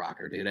off my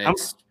rocker, dude.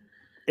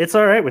 It's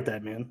all right with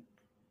that, man.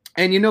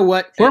 And you know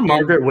what? Poor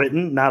Margaret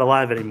Whitten, not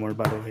alive anymore,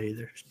 by the way,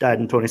 either. She died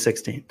in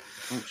 2016.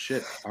 Oh,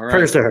 shit. All right.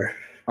 Prayers to her.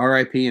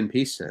 R.I.P. and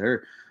peace to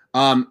her.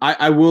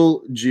 I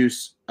will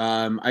juice.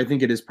 I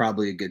think it is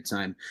probably a good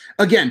time.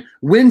 Again,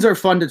 wins are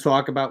fun to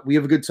talk about. We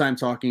have a good time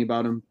talking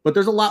about them, but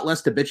there's a lot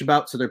less to bitch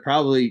about, so they're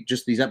probably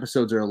just these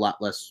episodes are a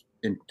lot less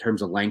in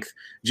terms of length.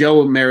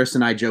 Joe Maris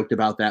and I joked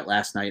about that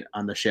last night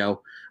on the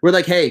show. We're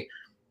like, hey,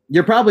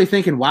 you're probably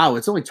thinking, wow,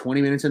 it's only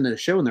 20 minutes into the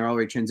show and they're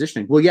already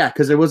transitioning. Well, yeah,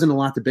 because there wasn't a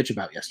lot to bitch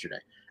about yesterday.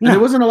 And there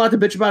wasn't a lot to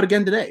bitch about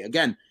again today.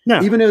 Again,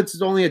 even if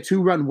it's only a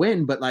 2-run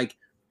win, but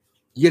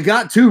you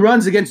got 2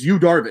 runs against Yu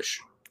Darvish,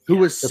 who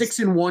was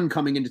 6-1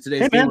 coming into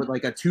today's game with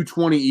a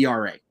 2.20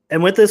 ERA.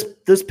 And with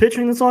this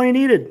pitching, that's all you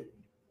needed.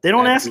 They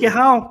don't ask you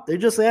how. They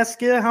just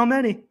ask you how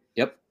many.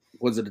 Yep.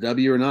 Was it a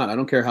W or not? I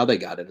don't care how they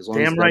got it. As long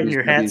Damn as right, and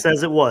your hat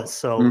says it was.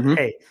 So,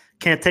 hey,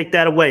 can't take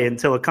that away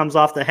until it comes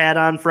off the hat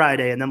on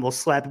Friday, and then we'll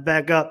slap it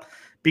back up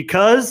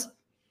because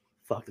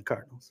fuck the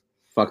Cardinals.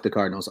 Fuck the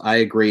Cardinals. I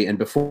agree. And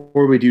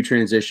before we do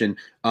transition,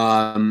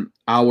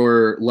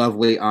 our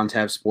lovely On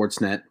Tap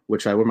Sportsnet,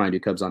 which I remind you,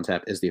 Cubs On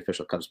Tap is the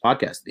official Cubs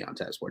podcast of the On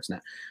Tap Sportsnet.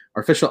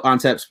 Our official On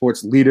Tap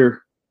Sports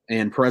leader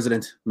and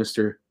president,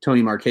 Mr.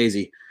 Tony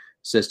Marchese,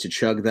 says to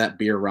chug that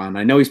beer, Ron.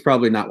 I know he's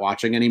probably not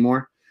watching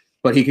anymore,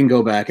 but he can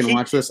go back and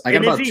watch this. I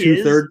got about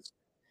 2/3.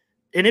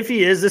 And if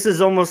he is, this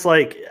is almost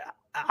like,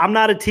 I'm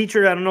not a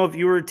teacher. I don't know if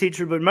you were a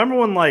teacher, but remember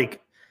when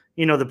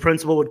the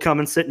principal would come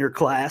and sit in your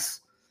class?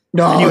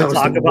 No, and you would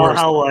talk about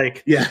how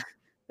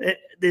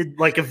they'd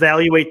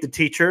evaluate the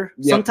teacher.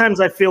 Yep.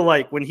 Sometimes I feel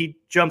like when he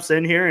jumps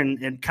in here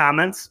and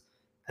comments,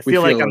 I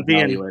feel like I'm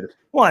being evaluated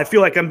right now. I feel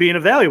like I'm being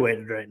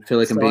evaluated.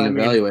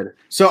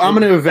 So I'm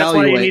going to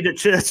evaluate.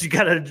 That's why you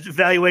got to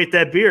evaluate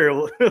that beer.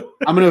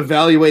 I'm going to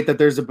evaluate that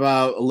there's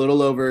about a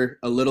little over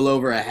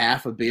a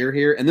half a beer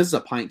here, and this is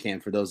a pint can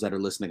for those that are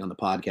listening on the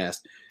podcast.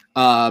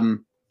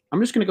 I'm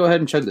just going to go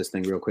ahead and chug this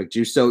thing real quick,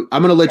 Juice. So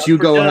I'm going to let you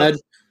go ahead.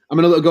 I'm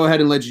going to go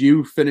ahead and let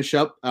you finish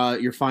up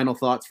your final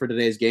thoughts for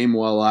today's game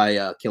while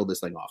I kill this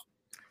thing off.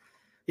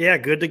 Yeah,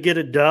 good to get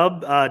a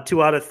dub.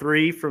 2 out of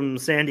 3 from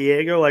San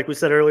Diego. Like we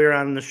said earlier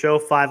on the show,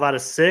 5 out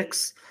of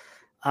 6.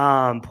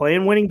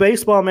 Playing winning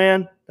baseball,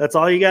 man. That's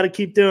all you got to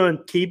keep doing.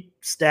 Keep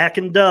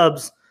stacking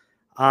dubs.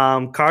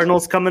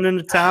 Cardinals coming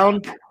into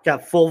town,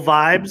 got full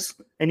vibes,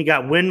 and you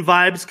got win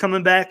vibes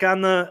coming back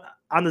on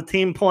the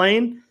team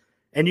plane,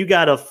 and you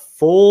got a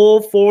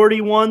full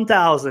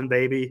 41,000,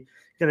 baby.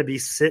 Going to be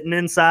sitting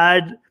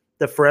inside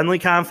the friendly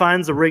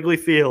confines of Wrigley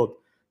Field.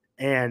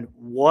 And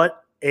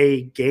what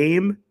a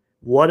game.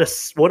 What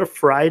a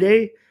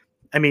Friday.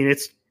 I mean,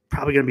 it's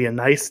probably going to be a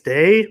nice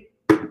day.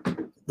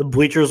 The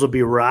bleachers will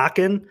be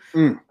rocking.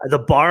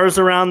 The bars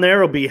around there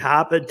will be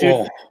hopping.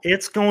 Dude,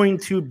 It's going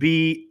to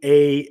be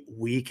a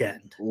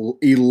weekend.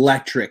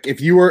 Electric.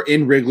 If you are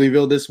in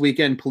Wrigleyville this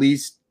weekend,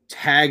 please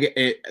tag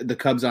the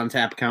Cubs On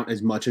Tap account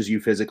as much as you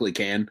physically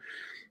can.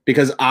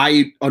 Because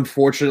I,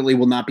 unfortunately,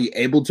 will not be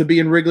able to be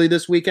in Wrigley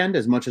this weekend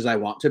as much as I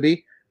want to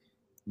be.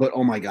 But,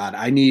 oh, my God,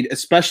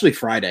 especially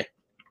Friday,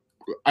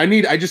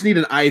 I just need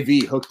an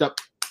IV hooked up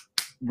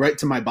right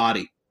to my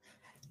body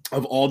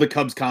of all the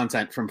Cubs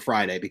content from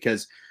Friday.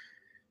 Because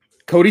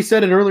Cody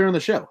said it earlier in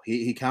the show.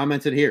 He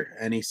commented here,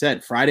 and he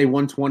said Friday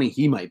 120,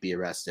 he might be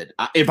arrested.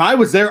 If I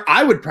was there,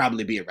 I would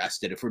probably be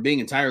arrested, if we're being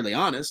entirely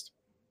honest.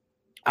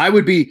 I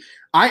would be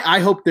 – I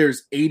hope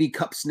there's 80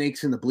 cup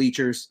snakes in the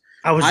bleachers.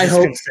 I was just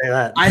going to say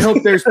that. I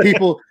hope there's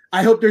people.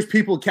 I hope there's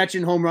people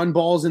catching home run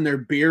balls in their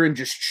beer and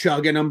just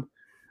chugging them.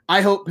 I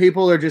hope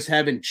people are just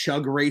having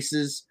chug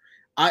races.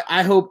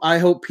 I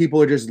hope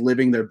people are just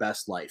living their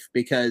best life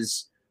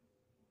because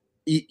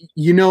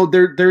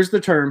there's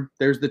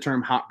the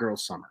term hot girl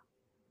summer.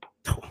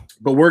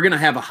 But we're gonna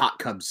have a hot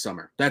Cubs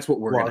summer. That's what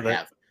we're gonna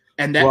have.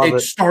 And that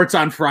it starts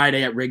on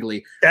Friday at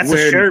Wrigley. That's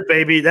a shirt,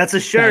 baby. That's a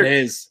shirt. That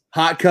is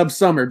hot Cubs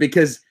summer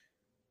because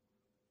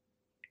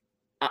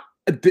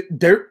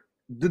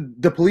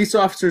the police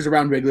officers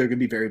around Wrigley are going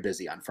to be very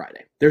busy on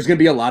Friday. There's going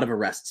to be a lot of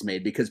arrests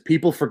made because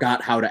people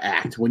forgot how to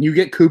act. When you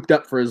get cooped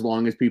up for as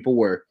long as people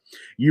were,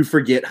 you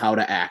forget how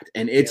to act.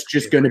 And it's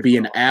just going to be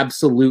an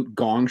absolute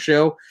gong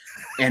show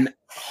and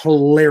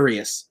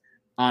hilarious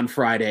on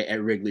Friday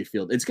at Wrigley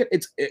Field. It's going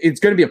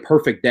to be a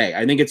perfect day.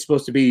 I think it's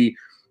supposed to be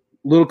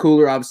a little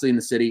cooler, obviously, in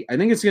the city. I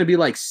think it's going to be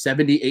like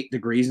 78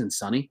 degrees and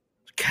sunny.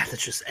 God,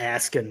 that's just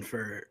asking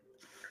for.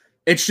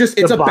 It's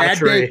a bad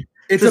day.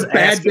 It's just a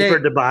bad day for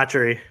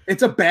debauchery.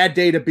 It's a bad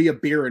day to be a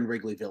beer in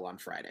Wrigleyville on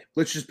Friday.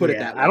 Let's just put it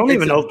that way. I don't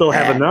even know if they'll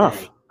have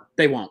enough. Day.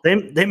 They won't.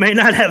 They may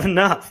not have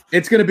enough.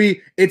 It's gonna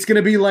be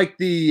like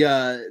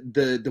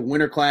the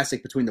Winter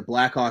Classic between the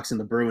Blackhawks and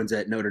the Bruins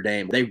at Notre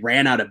Dame. They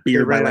ran out of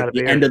beer by like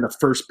the end of the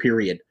first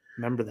period.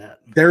 Remember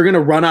that. They're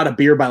gonna run out of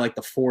beer by like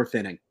the fourth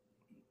inning.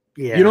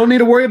 Yeah. You don't need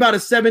to worry about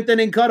a seventh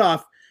inning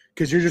cutoff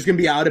because you're just gonna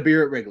be out of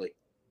beer at Wrigley.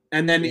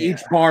 And then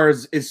each bar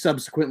is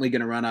subsequently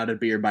gonna run out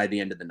of beer by the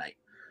end of the night.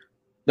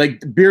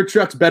 Like, beer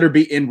trucks better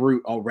be en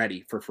route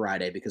already for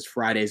Friday because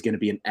Friday is going to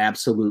be an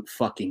absolute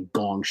fucking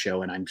gong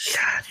show, and I'm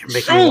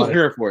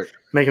here for it.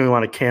 Making me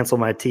want to cancel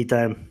my tea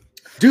time,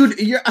 dude.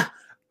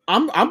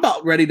 I'm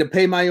about ready to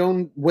pay my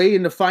own way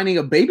into finding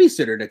a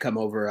babysitter to come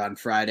over on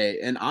Friday,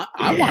 and I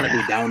want to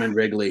be down in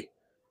Wrigley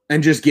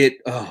and just get.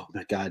 Oh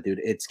my god,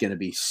 dude, it's going to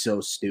be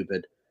so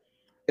stupid.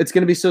 It's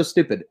going to be so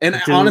stupid.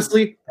 And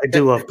honestly, I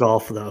do love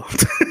golf, though.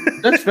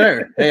 That's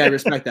fair. Hey, I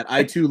respect that.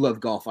 I, too, love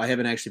golf. I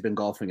haven't actually been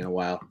golfing in a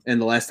while. And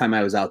the last time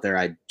I was out there,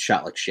 I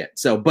shot like shit.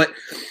 So, but,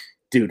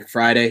 dude,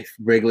 Friday,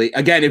 Wrigley.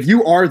 Again, if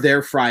you are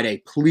there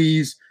Friday,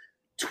 please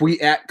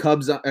tweet at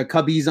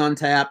Cubbies on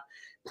Tap.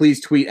 Please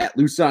tweet at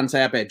Loose on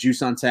Tap, at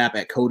Juice on Tap,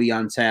 at Cody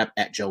on Tap,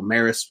 at Joe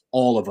Maris.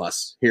 All of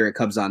us here at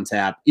Cubs on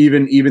Tap.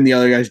 Even the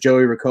other guys,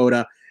 Joey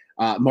Ricotta,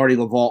 Marty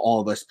Laval,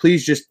 all of us.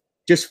 Please just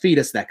feed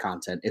us that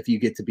content if you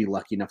get to be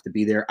lucky enough to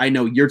be there. I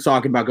know you're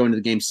talking about going to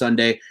the game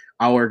Sunday.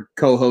 Our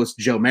co-host,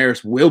 Joe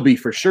Maris, will be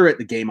for sure at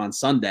the game on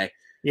Sunday.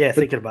 Yeah,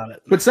 thinking about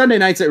it. But Sunday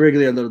nights at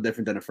Wrigley are a little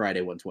different than a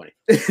Friday 120.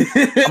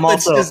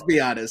 Let's just be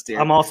honest here.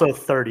 I'm also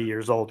 30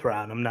 years old,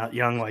 Ron. I'm not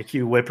young like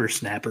you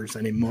whippersnappers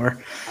anymore.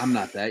 I'm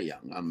not that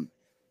young.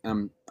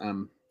 I'm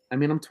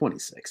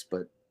 26,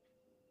 but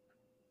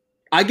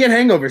I get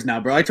hangovers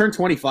now, bro. I turned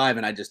 25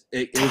 and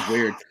it was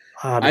weird.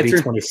 I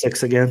turned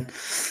 26 again.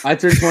 I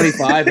turned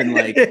 25 and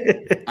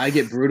I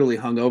get brutally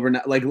hungover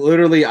now. Like,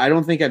 literally, I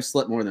don't think I've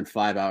slept more than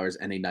 5 hours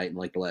any night in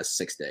like the last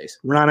 6 days.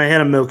 Ron, I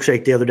had a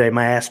milkshake the other day.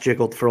 My ass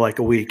jiggled for like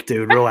a week,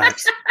 dude.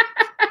 Relax.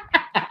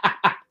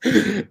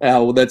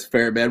 Oh, well, that's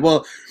fair, man.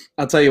 Well,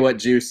 I'll tell you what,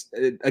 Juice.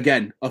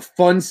 Again, a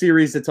fun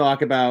series to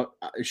talk about.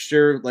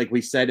 Sure, like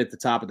we said at the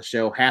top of the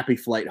show, happy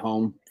flight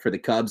home for the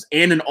Cubs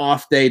and an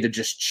off day to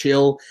just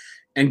chill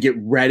and get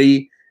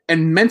ready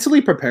and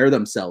mentally prepare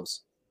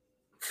themselves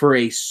for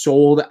a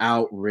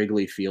sold-out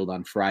Wrigley Field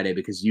on Friday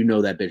because you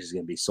know that bitch is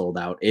going to be sold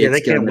out.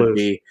 It's going to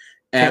be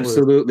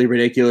absolutely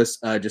ridiculous.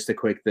 Just a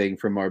quick thing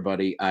from our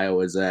buddy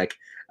Iowa Zach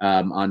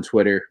on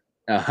Twitter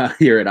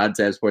here at On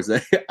Tap Sports.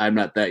 I'm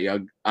not that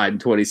young. I'm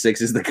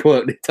 26 is the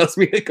quote. It tells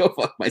me to go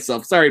fuck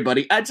myself. Sorry,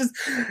 buddy. I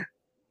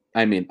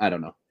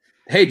don't know.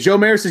 Hey, Joe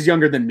Maris is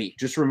younger than me.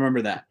 Just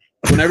remember that.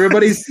 When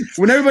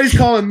everybody's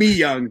calling me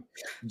young,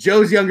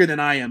 Joe's younger than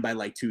I am by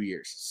like 2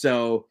 years.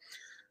 So.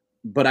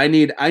 But I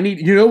need,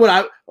 you know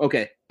what?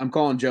 I'm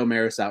calling Joe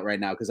Maris out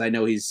right now because I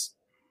know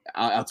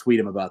I'll tweet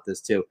him about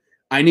this too.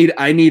 I need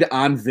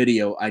on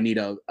video. I need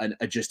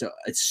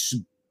it's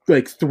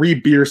like 3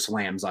 beer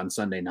slams on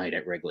Sunday night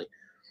at Wrigley.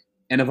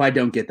 And if I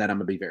don't get that, I'm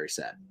going to be very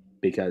sad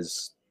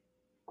because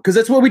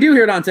that's what we do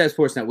here at On Tap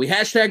Sportsnet. We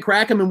hashtag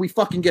crack them and we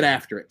fucking get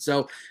after it.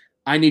 So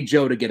I need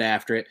Joe to get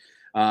after it.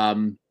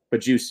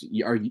 But Juice,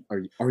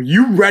 are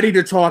you ready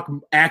to talk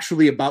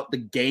actually about the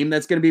game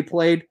that's going to be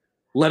played?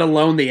 Let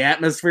alone the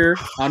atmosphere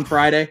on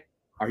Friday.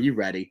 Are you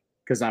ready?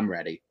 Because I'm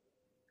ready.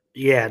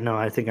 Yeah, no,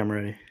 I think I'm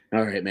ready.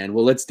 All right, man.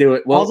 Well, let's do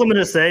it. Well, all I'm going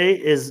to say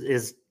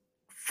is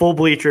full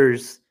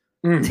bleachers,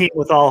 team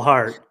with all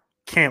heart,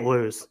 can't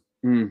lose.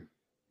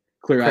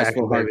 Clear eyes,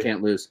 full heart,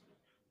 can't lose.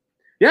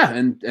 Yeah,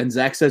 and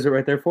Zach says it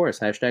right there for us.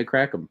 Hashtag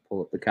crack 'em.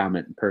 Pull up the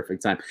comment in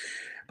perfect time.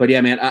 But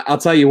yeah, man, I'll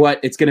tell you what,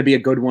 it's going to be a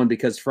good one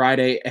because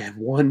Friday at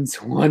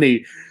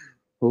 1:20.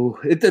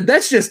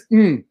 That's just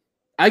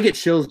I get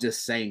chills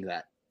just saying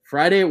that.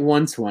 Friday at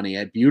 1:20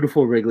 at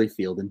beautiful Wrigley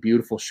Field in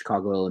beautiful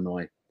Chicago,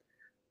 Illinois,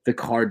 the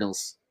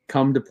Cardinals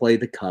come to play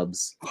the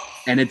Cubs,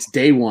 and it's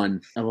day one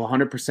of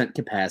 100%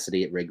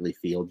 capacity at Wrigley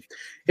Field.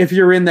 If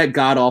you're in that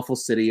god-awful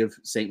city of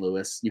St.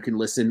 Louis, you can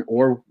listen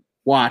or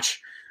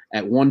watch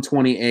at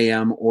 1:20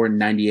 a.m. or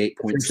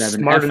 98.7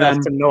 smart FM.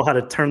 Enough to know how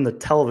to turn the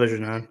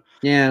television on.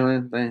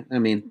 Yeah, I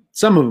mean,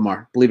 some of them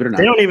are, believe it or not.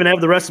 They don't even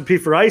have the recipe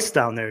for ice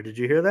down there. Did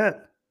you hear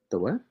that? The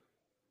what?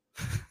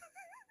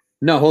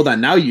 No, hold on.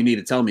 Now you need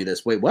to tell me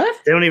this. Wait, what?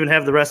 They don't even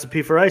have the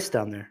recipe for ice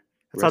down there.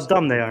 That's how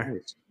dumb they are.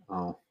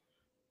 Oh,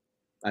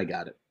 I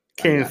got it.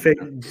 Can't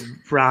even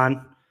fit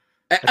Ron.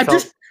 I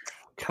just,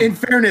 in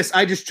fairness,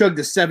 I just chugged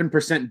a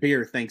 7%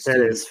 beer thanks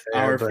to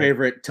our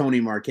favorite Tony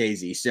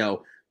Marchese.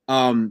 So,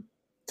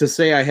 to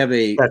say I have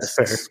a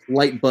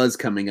slight buzz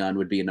coming on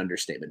would be an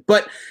understatement.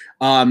 But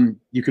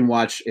you can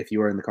watch, if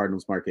you are in the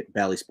Cardinals market,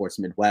 Bally Sports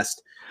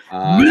Midwest.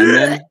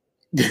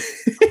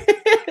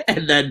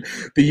 And then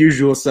the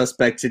usual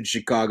suspects in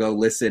Chicago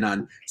listen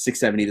on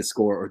 670 The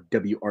Score or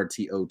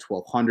WRTO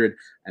 1200.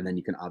 And then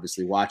you can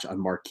obviously watch on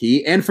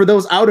Marquee. And for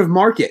those out of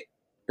market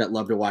that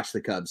love to watch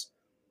the Cubs,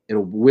 it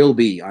will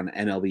be on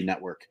MLB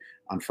Network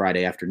on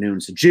Friday afternoon.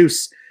 So,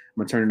 Juice,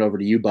 I'm going to turn it over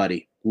to you,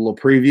 buddy. A little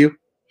preview.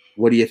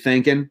 What are you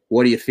thinking?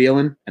 What are you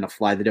feeling? And a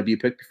fly the W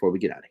pick before we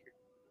get out of here.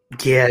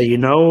 Yeah,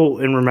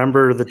 and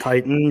remember the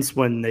Titans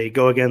when they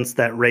go against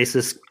that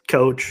racist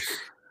coach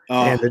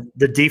and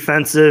the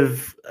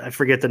defensive, I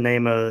forget the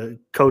name of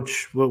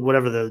coach,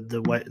 whatever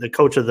the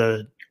coach of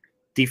the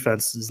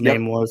defense's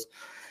name was.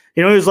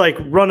 He was like,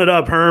 run it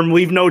up, Herm.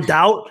 Leave no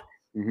doubt.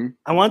 Mm-hmm.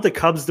 I want the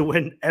Cubs to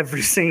win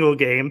every single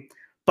game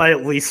by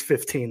at least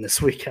 15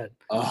 this weekend.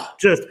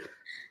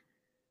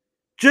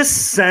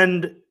 Just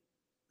send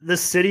the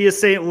city of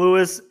St.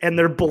 Louis and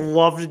their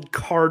beloved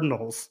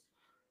Cardinals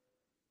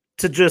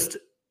to just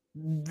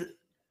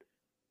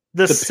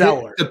the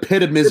cellar. The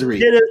pit of misery.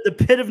 The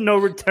pit of no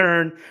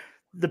return,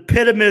 the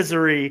pit of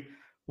misery,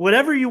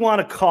 whatever you want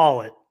to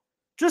call it.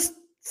 Just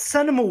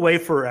send them away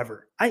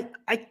forever. I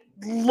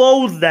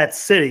loathe that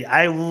city.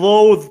 I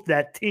loathe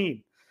that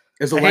team.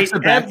 Is Alexa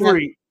back?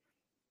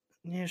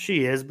 Yeah,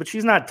 she is, but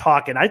she's not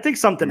talking. I think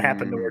something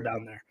happened to her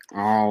down there.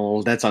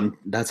 Oh, that's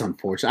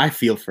unfortunate. I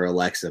feel for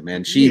Alexa,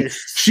 man. She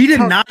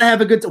did not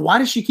have a good time. Why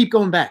does she keep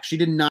going back? She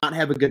did not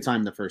have a good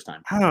time the first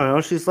time. I don't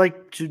know. She's like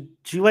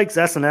she likes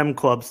S&M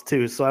clubs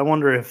too. So I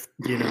wonder if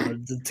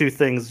the two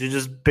things. You're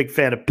just a big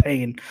fan of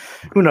pain.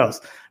 Who knows?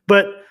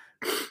 But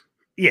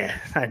yeah,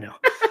 I know.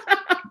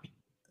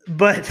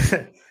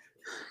 But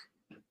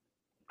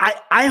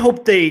I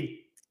hope they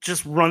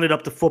just run it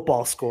up to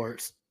football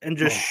scores and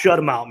just shut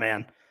them out,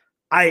 man.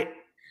 I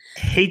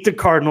hate the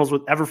Cardinals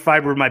with every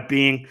fiber of my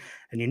being,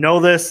 and you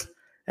know this.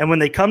 And when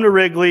they come to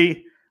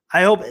Wrigley,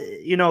 I hope,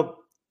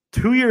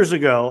 2 years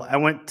ago, I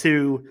went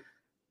to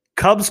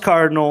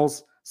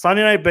Cubs-Cardinals,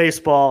 Sunday Night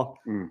Baseball.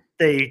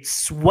 They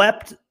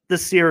swept the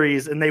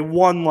series, and they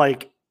won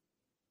like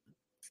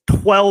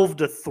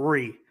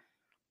 12-3.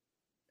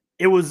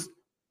 It was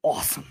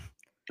awesome.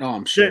 Oh,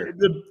 I'm sure.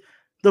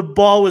 The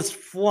ball was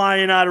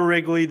flying out of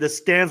Wrigley. The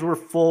stands were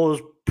full.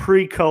 It was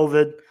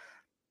pre-COVID.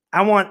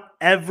 I want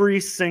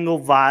every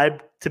single vibe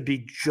to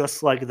be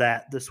just like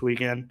that this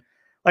weekend.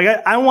 Like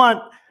I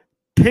want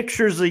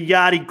pictures of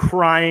Yachty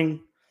crying.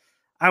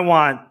 I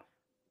want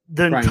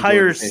the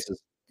entire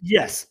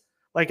yes.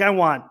 Like I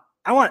want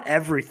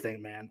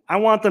everything, man. I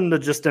want them to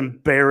just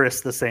embarrass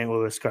the St.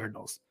 Louis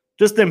Cardinals.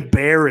 Just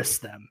embarrass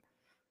them.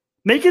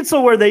 Make it so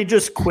where they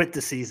just quit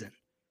the season.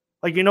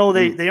 Like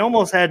they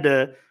almost had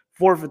to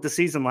forfeit the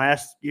season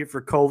last year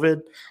for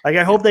COVID. Like,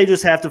 I hope they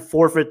just have to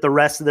forfeit the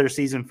rest of their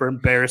season for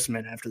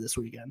embarrassment after this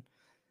weekend.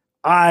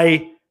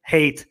 I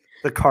hate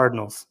the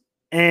Cardinals,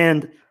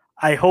 and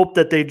I hope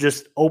that they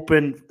just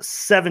open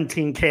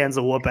 17 cans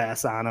of whoop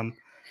ass on them,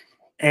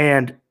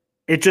 and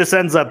it just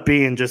ends up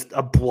being just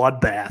a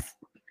bloodbath.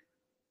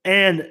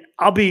 And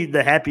I'll be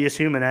the happiest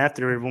human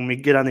after when we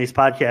get on these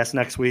podcasts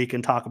next week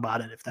and talk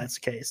about it, if that's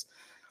the case.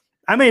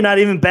 I may not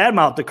even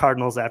badmouth the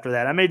Cardinals after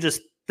that. I may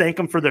just thank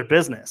them for their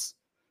business.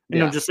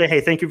 Just say,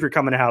 hey, thank you for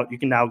coming out. You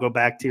can now go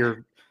back to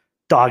your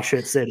dog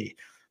shit city.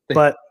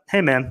 But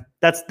hey, man,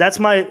 that's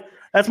my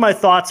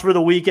thoughts for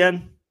the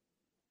weekend.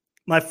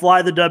 My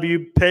fly the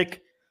W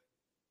pick.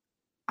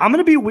 I'm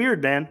gonna be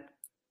weird, man.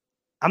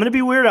 I'm gonna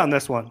be weird on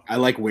this one. I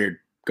like weird.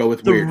 Go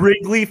with the weird. The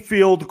Wrigley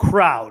Field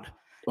crowd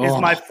is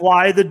my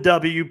fly the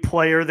W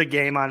player of the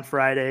game on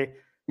Friday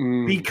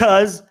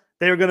because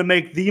they're gonna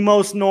make the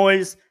most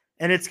noise,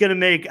 and it's gonna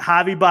make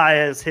Javi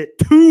Baez hit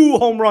 2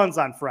 home runs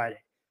on Friday.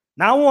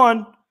 Not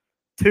 1.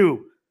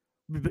 2.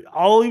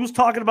 All he was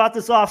talking about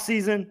this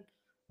offseason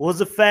was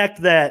the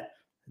fact that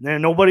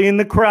there's nobody in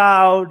the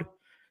crowd.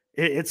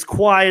 It's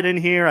quiet in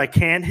here. I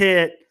can't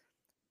hit.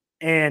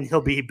 And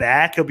he'll be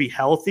back. He'll be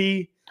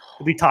healthy.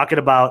 He'll be talking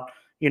about,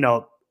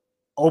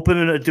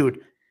 opening a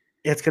dude.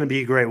 It's going to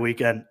be a great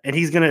weekend.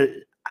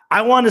 And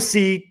I want to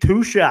see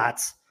 2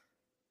 shots,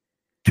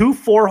 2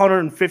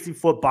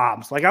 450-foot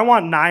bombs. Like, I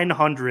want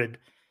 900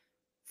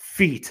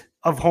 feet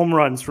of home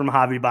runs from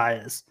Javi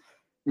Baez.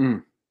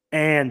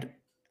 And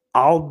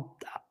I'll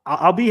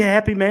be a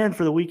happy man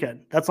for the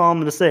weekend. That's all I'm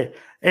going to say.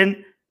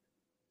 And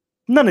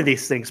none of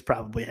these things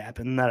probably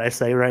happen that I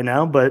say right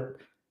now, but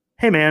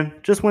hey, man,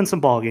 just win some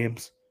ball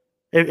games.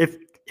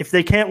 If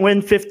they can't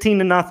win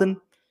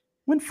 15-0,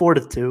 win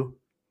 4-2,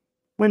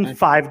 win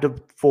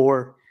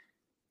 5-4.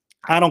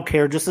 I don't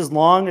care. Just as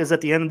long as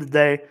at the end of the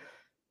day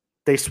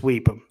they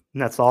sweep them,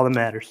 and that's all that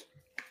matters.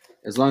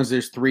 As long as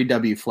there's 3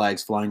 W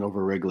flags flying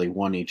over Wrigley,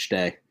 1 each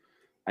day.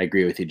 I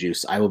agree with you,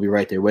 Juice. I will be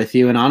right there with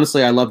you. And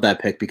honestly, I love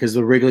that pick because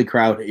the Wrigley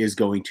crowd is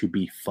going to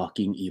be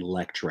fucking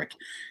electric.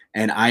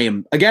 And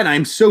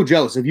I'm so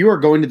jealous. If you are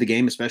going to the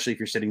game, especially if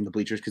you're sitting in the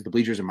bleachers, because the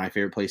bleachers are my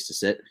favorite place to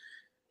sit,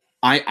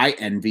 I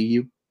envy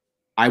you.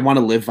 I want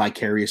to live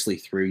vicariously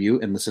through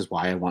you. And this is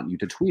why I want you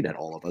to tweet at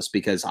all of us,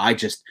 because I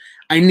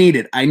need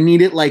it. I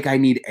need it like I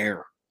need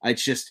air.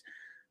 It's just,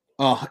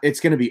 oh, it's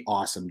going to be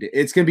awesome.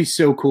 It's going to be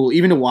so cool.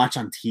 Even to watch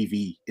on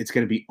TV, it's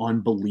going to be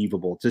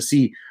unbelievable to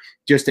see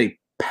just a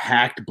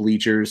packed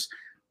bleachers.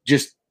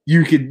 Just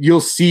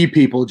you'll see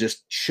people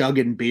just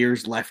chugging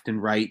beers left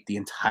and right the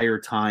entire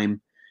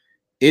time.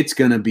 It's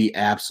going to be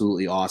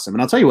absolutely awesome.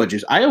 And I'll tell you what,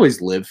 Juice, I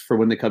always live for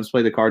when the Cubs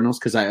play the Cardinals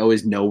because I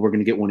always know we're going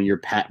to get one of your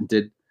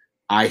patented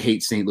I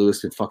hate St.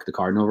 Louis and fuck the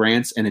Cardinal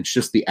rants, and it's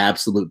just the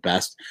absolute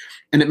best.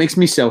 And it makes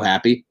me so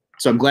happy.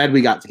 So I'm glad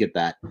we got to get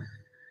that.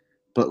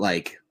 But,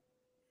 like,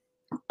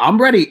 I'm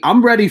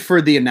ready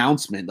for the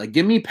announcement. Like,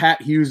 give me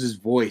Pat Hughes'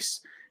 voice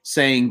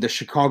saying the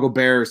Chicago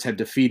Bears have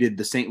defeated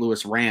the St.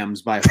 Louis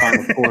Rams by a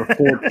final score of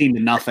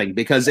 14-0.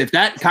 Because if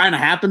that kind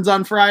of happens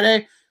on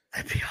Friday,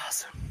 that'd be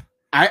awesome.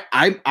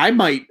 I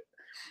might.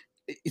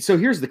 So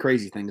here's the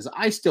crazy thing is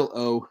I still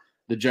owe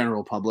the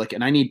general public,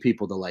 and I need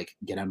people to like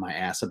get on my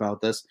ass about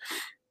this.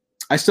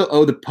 I still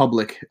owe the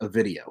public a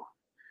video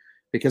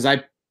because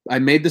I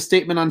made the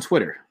statement on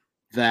Twitter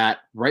that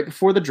right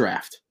before the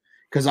draft,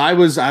 because I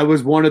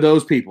was one of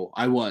those people.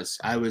 I was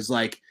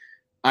like,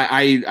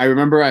 I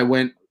remember I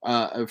went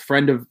a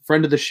friend of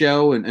the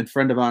show and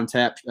friend of On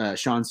Tap,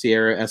 Sean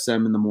Sierra,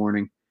 SM in the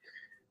morning,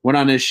 went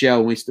on his show.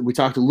 And we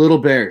talked a little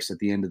Bears at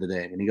the end of the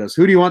day, and he goes,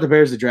 "Who do you want the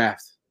Bears to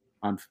draft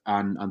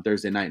on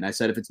Thursday night?" And I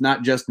said, "If it's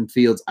not Justin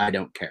Fields, I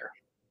don't care."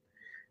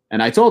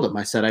 And I told him,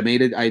 I said, I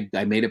made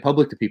it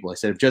public to people. I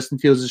said, if Justin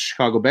Fields is a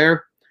Chicago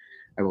Bear,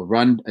 I will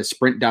run a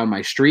sprint down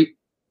my street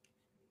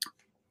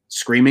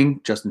screaming,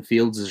 Justin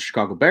Fields is a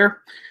Chicago Bear.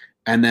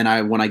 And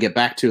then when I get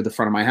back to the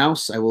front of my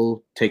house, I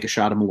will take a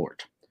shot of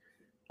Malort.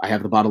 I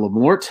have the bottle of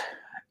Malort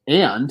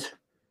and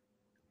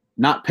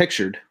not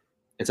pictured.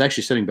 It's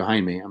actually sitting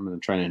behind me. I'm going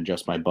to try and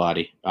adjust my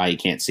body. You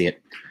can't see it.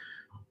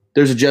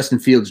 There's a Justin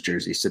Fields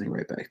jersey sitting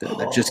right back there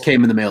that just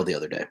came in the mail the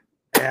other day.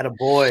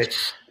 Attaboy.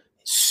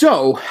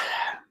 So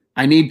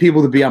I need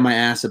people to be on my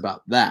ass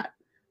about that.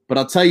 But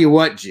I'll tell you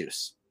what,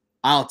 Juice.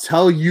 I'm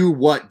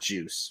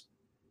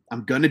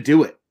going to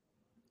do it.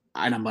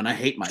 And I'm going to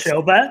hate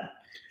myself.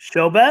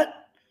 Show bet?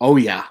 Oh,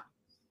 yeah.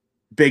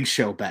 Big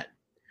show bet.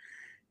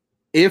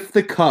 If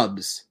the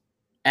Cubs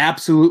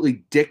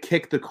absolutely dick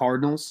kick the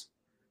Cardinals,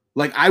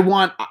 I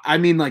want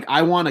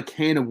a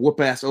can of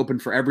whoop-ass open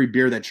for every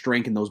beer that's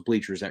drank in those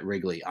bleachers at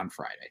Wrigley on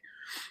Friday.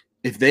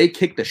 If they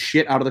kick the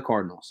shit out of the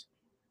Cardinals,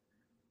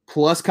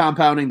 plus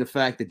compounding the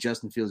fact that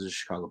Justin Fields is a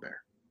Chicago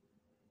Bear.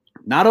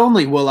 Not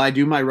only will I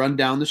do my run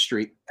down the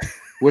street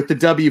with the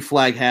W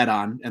flag hat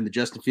on and the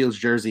Justin Fields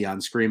jersey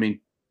on screaming,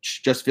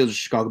 Justin Fields is a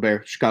Chicago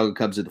Bear, Chicago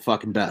Cubs are the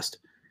fucking best.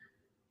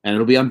 And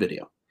it'll be on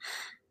video.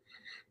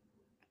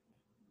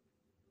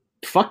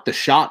 Fuck the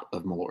shot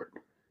of Malort.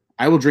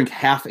 I will drink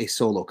half a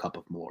solo cup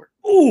of Malort.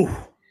 Ooh.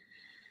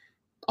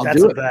 I'll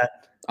do it.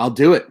 I'll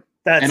do it.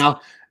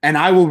 And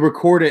I will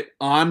record it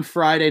on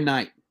Friday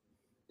night.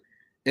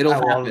 It'll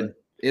happen.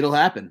 It'll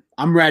happen.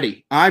 I'm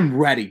ready.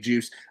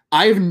 Juice.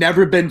 I have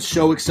never been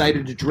so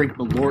excited to drink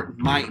Malort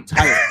in my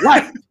entire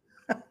life.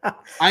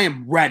 I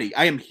am ready.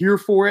 I am here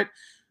for it.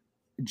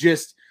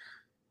 Just,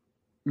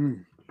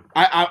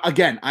 I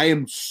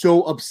am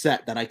so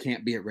upset that I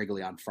can't be at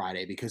Wrigley on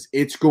Friday because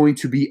it's going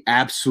to be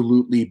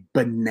absolutely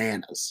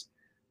bananas.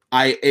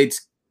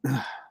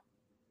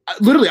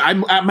 Literally,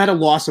 I'm at a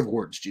loss of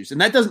words, Juice. And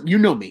that doesn't, you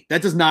know me,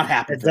 that does not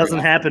happen. It doesn't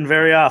happen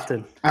very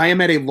often. I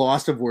am at a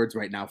loss of words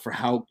right now for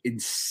how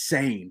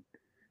insane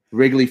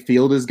Wrigley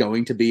Field is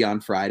going to be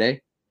on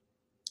Friday.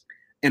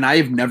 And I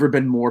have never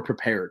been more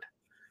prepared.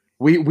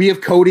 We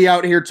have Cody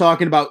out here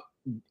talking about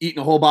eating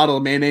a whole bottle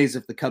of mayonnaise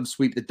if the Cubs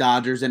sweep the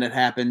Dodgers and it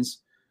happens.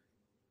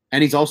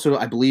 And he's also,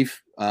 I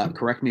believe,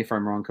 correct me if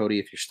I'm wrong, Cody,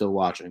 if you're still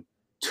watching,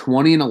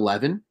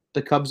 20-11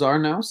 the Cubs are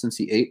now since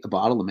he ate a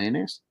bottle of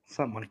mayonnaise.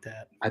 Something like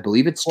that. I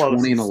believe it's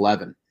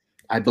 20-11.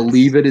 I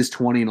believe it is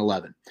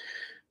 20-11.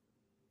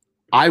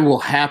 I will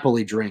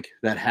happily drink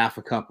that half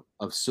a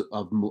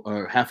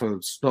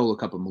solo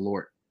cup of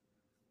Malort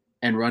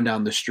and run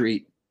down the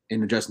street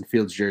in a Justin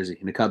Fields jersey,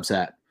 in a Cubs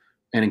hat,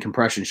 and in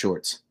compression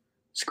shorts,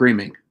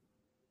 screaming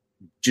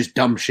just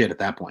dumb shit at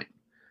that point.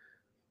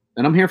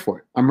 And I'm here for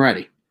it. I'm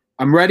ready.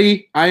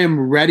 I am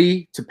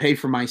ready to pay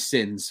for my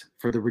sins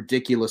for the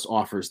ridiculous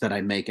offers that I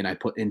make and I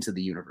put into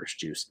the universe,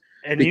 Juice.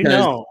 And you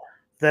know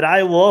that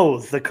I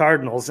loathe the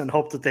Cardinals and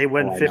hope that they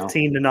win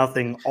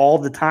 15-0 all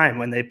the time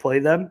when they play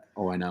them.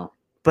 Oh, I know.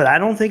 But I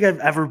don't think I've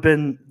ever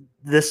been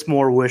this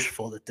more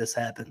wishful that this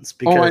happens.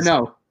 Because I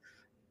know.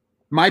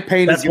 My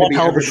pain is going to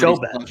be everybody's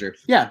pleasure.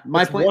 Yeah,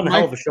 one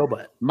hell of a show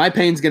bet. My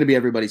pain's going to be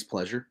everybody's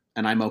pleasure,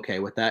 and I'm okay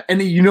with that.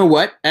 And you know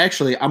what?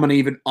 Actually, I'm going to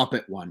even up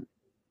it one.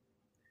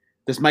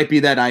 This might be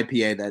that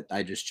IPA that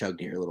I just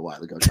chugged here a little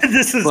while ago.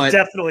 This is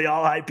definitely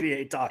all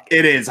IPA talk.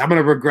 It is. I'm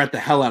going to regret the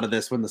hell out of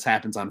this when this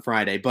happens on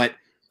Friday. But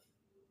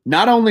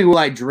Not only will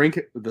I drink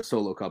the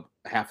solo cup,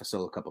 half a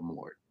solo cup of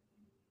Malort,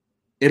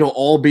 it'll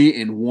all be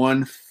in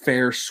one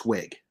fair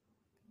swig.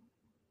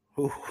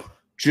 Ooh.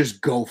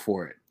 Just go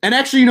for it. And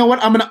actually, you know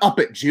what? I'm going to up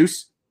it,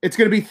 Juice. It's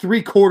going to be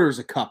 3/4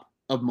 a cup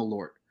of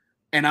Malort.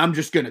 And I'm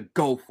just going to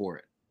go for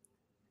it.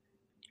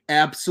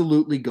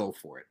 Absolutely go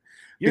for it.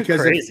 You're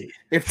because crazy.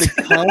 If the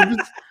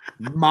Cubs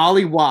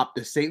mollywop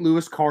the St.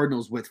 Louis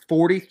Cardinals with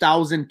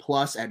 40,000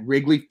 plus at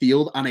Wrigley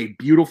Field on a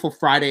beautiful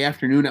Friday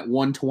afternoon at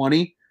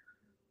 1:20,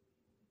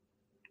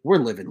 we're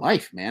living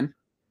life, man.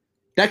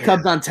 That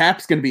Cubs on Tap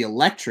is going to be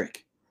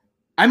electric.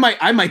 I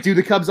might do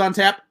the Cubs on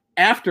Tap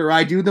after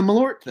I do the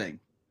Malort thing.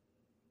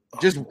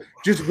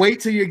 Just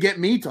wait till you get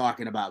me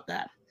talking about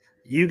that.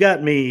 You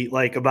got me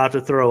like about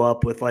to throw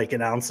up with like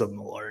an ounce of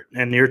Malort,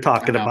 and you're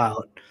talking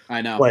about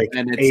like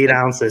and 8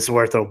 ounces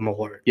worth of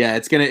Malort. Yeah,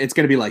 it's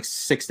gonna be like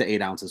 6 to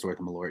 8 ounces worth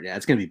of Malort. Yeah,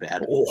 it's gonna be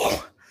bad.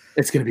 Oh.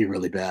 It's gonna be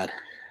really bad.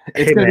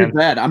 It's gonna be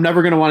bad. I'm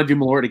never gonna want to do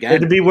Malort again.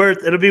 It'll be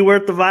worth the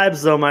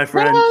vibes, though, my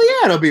friend. Well,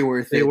 yeah, it'll be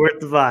worth it. It'll be worth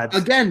the vibes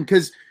again,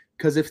 because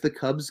if the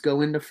Cubs go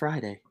into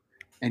Friday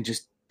and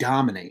just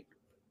dominate,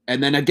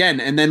 and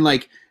then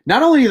like.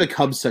 Not only are the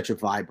Cubs such a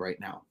vibe right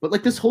now, but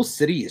like this whole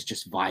city is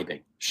just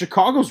vibing.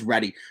 Chicago's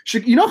ready.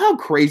 You know how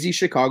crazy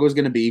Chicago's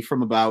going to be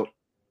from about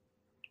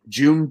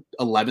June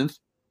 11th,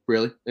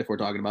 really, if we're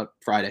talking about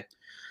Friday,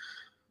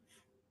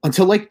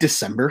 until like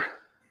December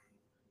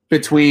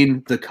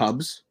between the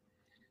Cubs.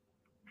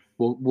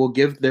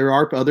 There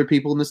are other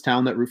people in this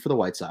town that root for the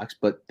White Sox,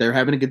 but they're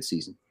having a good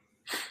season.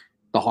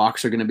 The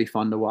Hawks are going to be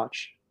fun to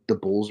watch. The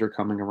Bulls are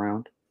coming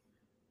around.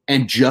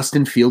 And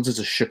Justin Fields is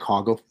a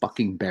Chicago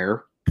fucking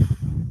Bear.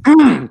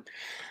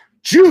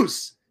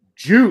 Juice.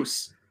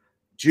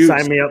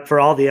 Sign me up for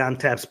all the On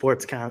Tap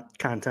Sports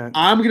content.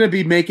 I'm going to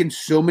be making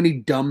so many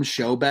dumb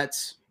show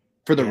bets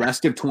for the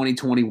rest of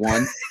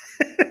 2021.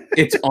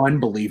 It's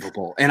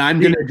unbelievable. And I'm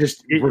going to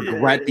just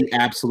regret the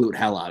absolute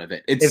hell out of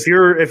it. If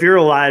you're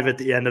alive at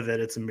the end of it,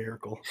 it's a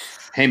miracle.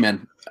 Hey,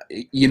 man,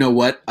 you know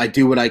what? I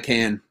do what I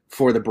can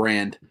for the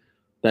brand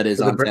that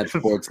is On Tap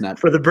Sportsnet.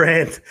 For the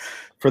brand.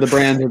 For the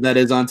brand that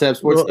is On Tap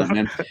Sportsnet,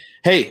 man.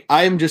 Hey,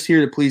 I am just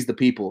here to please the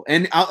people.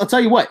 And I'll tell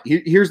you what.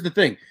 Here's the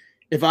thing.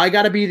 If I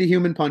got to be the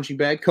human punching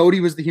bag,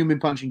 Cody was the human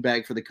punching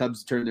bag for the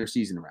Cubs to turn their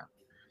season around.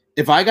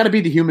 If I got to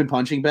be the human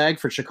punching bag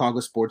for Chicago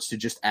sports to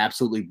just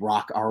absolutely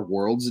rock our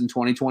worlds in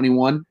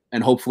 2021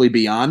 and hopefully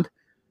beyond,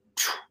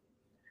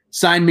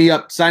 sign me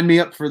up. Sign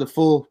me up for the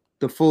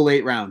full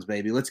 8 rounds,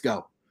 baby. Let's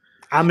go.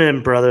 I'm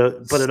in,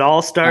 brother. But it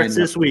all starts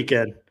this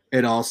weekend.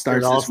 It all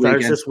starts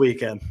this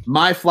weekend.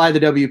 My Fly the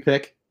W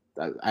pick.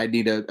 I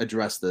need to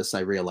address this. I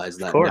realize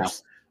that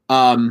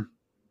now.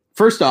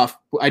 First off,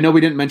 I know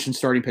we didn't mention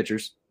starting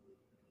pitchers.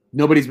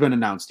 Nobody's been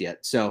announced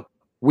yet, so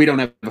we don't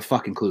have a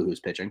fucking clue who's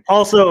pitching.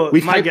 Also,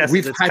 we've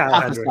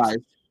hypothesized.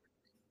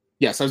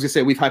 Yes, I was gonna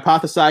say we've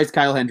hypothesized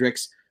Kyle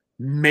Hendricks.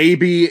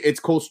 Maybe it's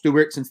Cole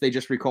Stewart since they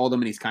just recalled him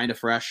and he's kind of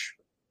fresh.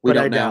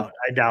 I doubt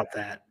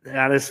that.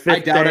 On his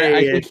fifth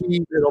day, I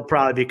think it'll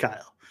probably be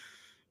Kyle.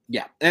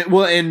 Yeah,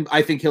 and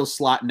I think he'll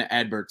slot into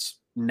Adbert's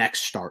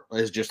next start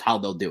is just how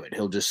they'll do it.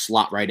 He'll just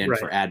slot right in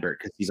for Adbert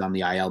because he's on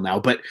the IL now.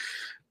 But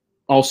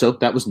also,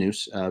 that was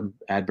news.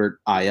 Adbert,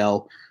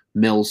 IL,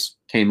 Mills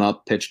came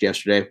up, pitched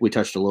yesterday. We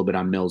touched a little bit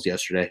on Mills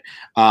yesterday.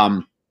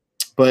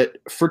 But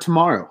for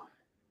tomorrow,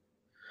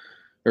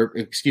 or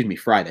excuse me,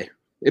 Friday.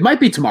 It might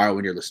be tomorrow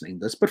when you're listening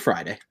to this, but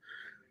Friday.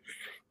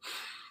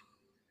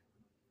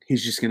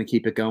 He's just going to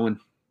keep it going.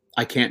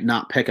 I can't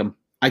not pick him.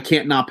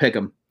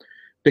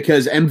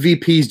 Because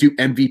MVPs do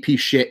MVP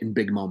shit in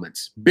big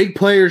moments. Big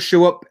players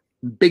show up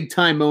big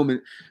time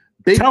moment.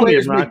 Tell me,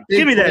 Ron.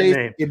 Give me that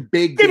name.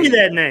 Give me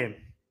that name.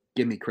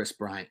 Give me Chris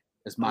Bryant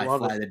as my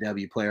Fly the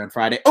W player on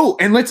Friday. Oh,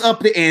 and let's up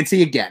the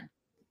ante again.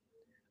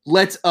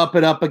 Let's up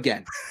it up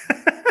again.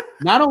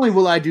 Not only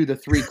will I do the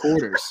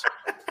 3/4,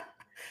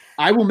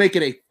 I will make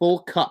it a full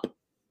cup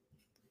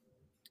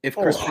if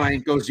Chris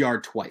Bryant goes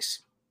yard twice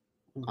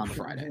on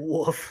Friday.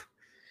 Woof.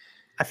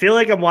 I feel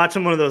like I'm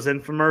watching one of those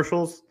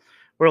infomercials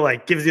where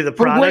like gives you the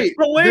product.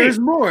 But wait, there's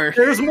more.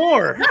 There's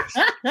more.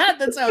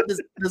 That's how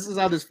this is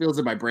how this feels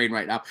in my brain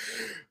right now.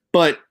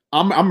 But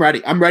I'm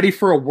ready. I'm ready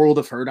for a World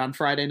of Hurt on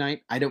Friday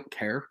night. I don't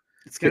care.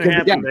 It's gonna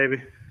happen,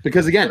 baby.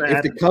 Because again,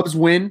 if the Cubs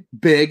win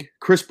big,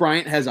 Chris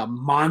Bryant has a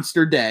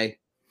monster day.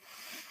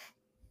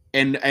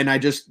 And I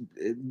just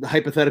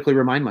hypothetically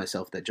remind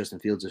myself that Justin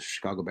Fields is a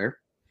Chicago Bear.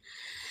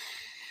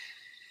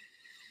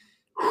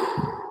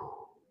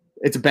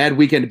 It's a bad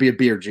weekend to be a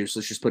beer juice.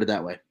 Let's just put it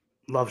that way.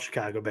 Love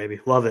Chicago, baby.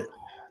 Love it.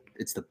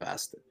 It's the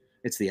best.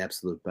 It's the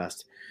absolute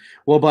best.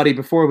 Well, buddy,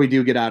 before we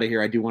do get out of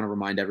here, I do want to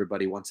remind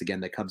everybody once again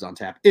that Cubs on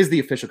Tap is the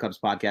official Cubs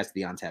podcast of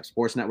the On Tap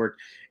Sports Network.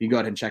 You can go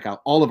ahead and check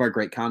out all of our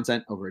great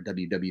content over at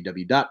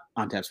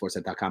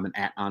www.ontapsportsnet.com and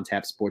at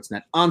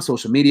OnTapSportsNet on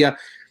social media.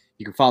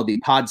 You can follow the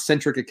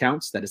pod-centric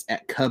accounts. That is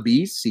at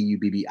Cubbies,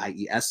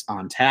 Cubbies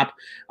on Tap.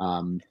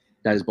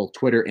 That is both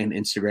Twitter and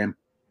Instagram.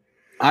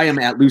 I am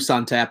at Loose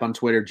on Tap on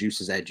Twitter. Juice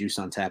is at Juice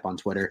on Tap on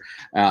Twitter.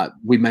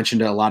 We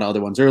mentioned a lot of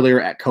other ones earlier.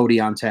 At Cody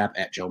on Tap,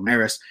 at Joe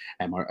Maris,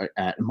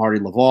 at Marty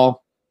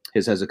Laval.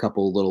 His has a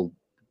couple little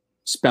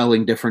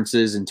spelling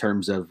differences in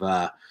terms of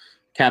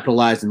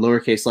capitalized and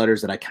lowercase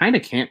letters that I kind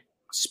of can't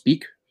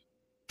speak.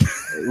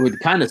 It would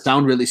kind of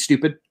sound really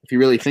stupid if you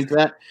really think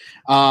that.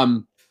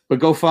 But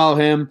go follow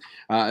him.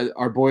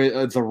 Our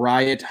boy, The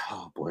Riot.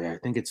 Oh, boy, I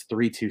think it's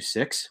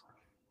 326.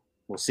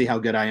 We'll see how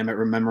good I am at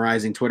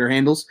memorizing Twitter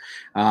handles.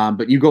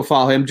 But you go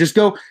follow him. Just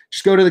go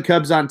to the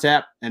Cubs on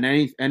Tap, and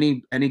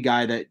any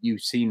guy that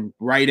you've seen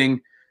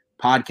writing,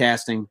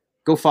 podcasting,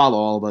 go follow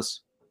all of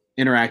us.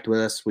 Interact with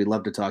us. We'd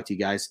love to talk to you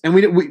guys. And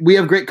we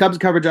have great Cubs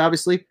coverage,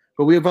 obviously,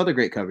 but we have other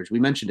great coverage. We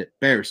mentioned it.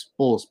 Bears,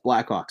 Bulls,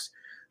 Blackhawks.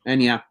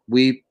 And yeah,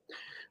 we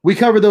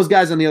cover those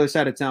guys on the other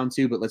side of town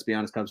too, but let's be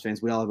honest, Cubs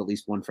fans, we all have at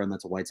least one friend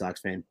that's a White Sox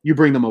fan. You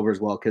bring them over as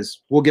well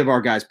because we'll give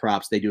our guys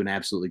props. They do an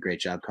absolutely great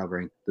job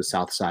covering the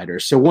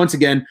Southsiders. So once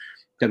again,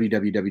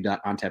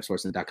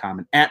 www.ontapsportsnet.com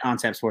and at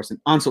OnTapSportsNet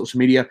on social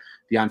media,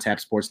 the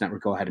OnTap Sports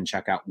Network. Go ahead and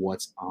check out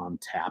what's on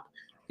tap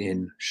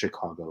in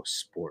Chicago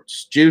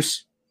sports.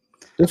 Juice,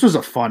 this was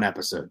a fun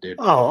episode, dude.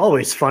 Oh,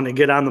 always fun to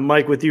get on the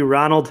mic with you,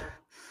 Ronald.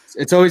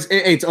 It's always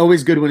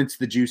good when it's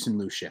the Juice and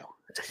Lou show.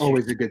 It's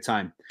always a good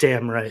time.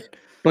 Damn right.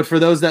 But for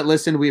those that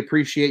listen, we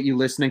appreciate you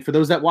listening. For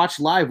those that watch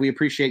live, we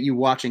appreciate you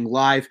watching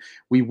live.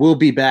 We will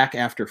be back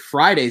after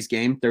Friday's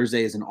game.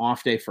 Thursday is an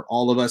off day for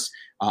all of us.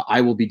 I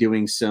will be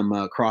doing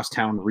some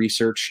crosstown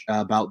research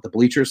about the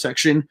bleacher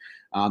section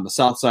on the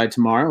south side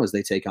tomorrow as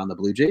they take on the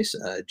Blue Jays.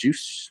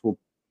 Juice will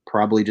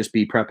probably just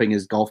be prepping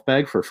his golf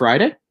bag for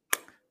Friday.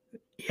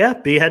 Yeah,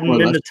 be heading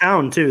into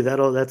town too.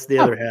 That's the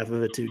other half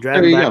of it too.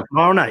 Driving back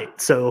tomorrow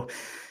night. So,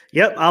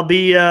 yep, I'll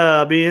be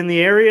in the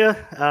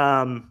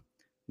area.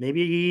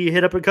 Maybe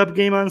hit up a Cup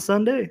game on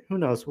Sunday. Who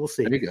knows? We'll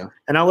see. There you go.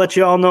 And I'll let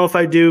you all know if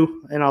I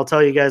do, and I'll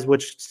tell you guys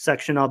which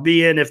section I'll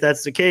be in. If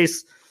that's the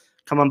case,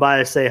 come on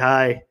by, say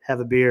hi, have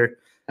a beer.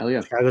 Hell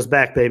yeah. Chicago's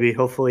back, baby.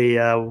 Hopefully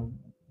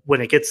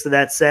when it gets to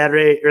that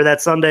Saturday or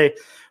that Sunday,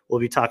 we'll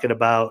be talking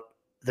about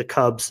the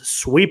Cubs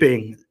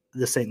sweeping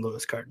the St.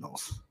 Louis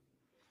Cardinals.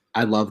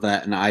 I love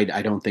that, and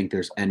I don't think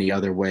there's any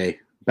other way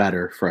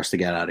better for us to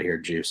get out of here,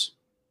 Juice.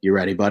 You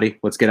ready, buddy?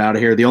 Let's get out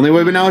of here. The only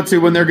way we know it to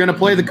when they're going to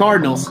play the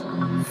Cardinals.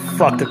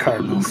 Fuck the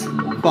Cardinals.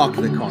 Fuck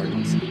the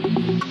Cardinals.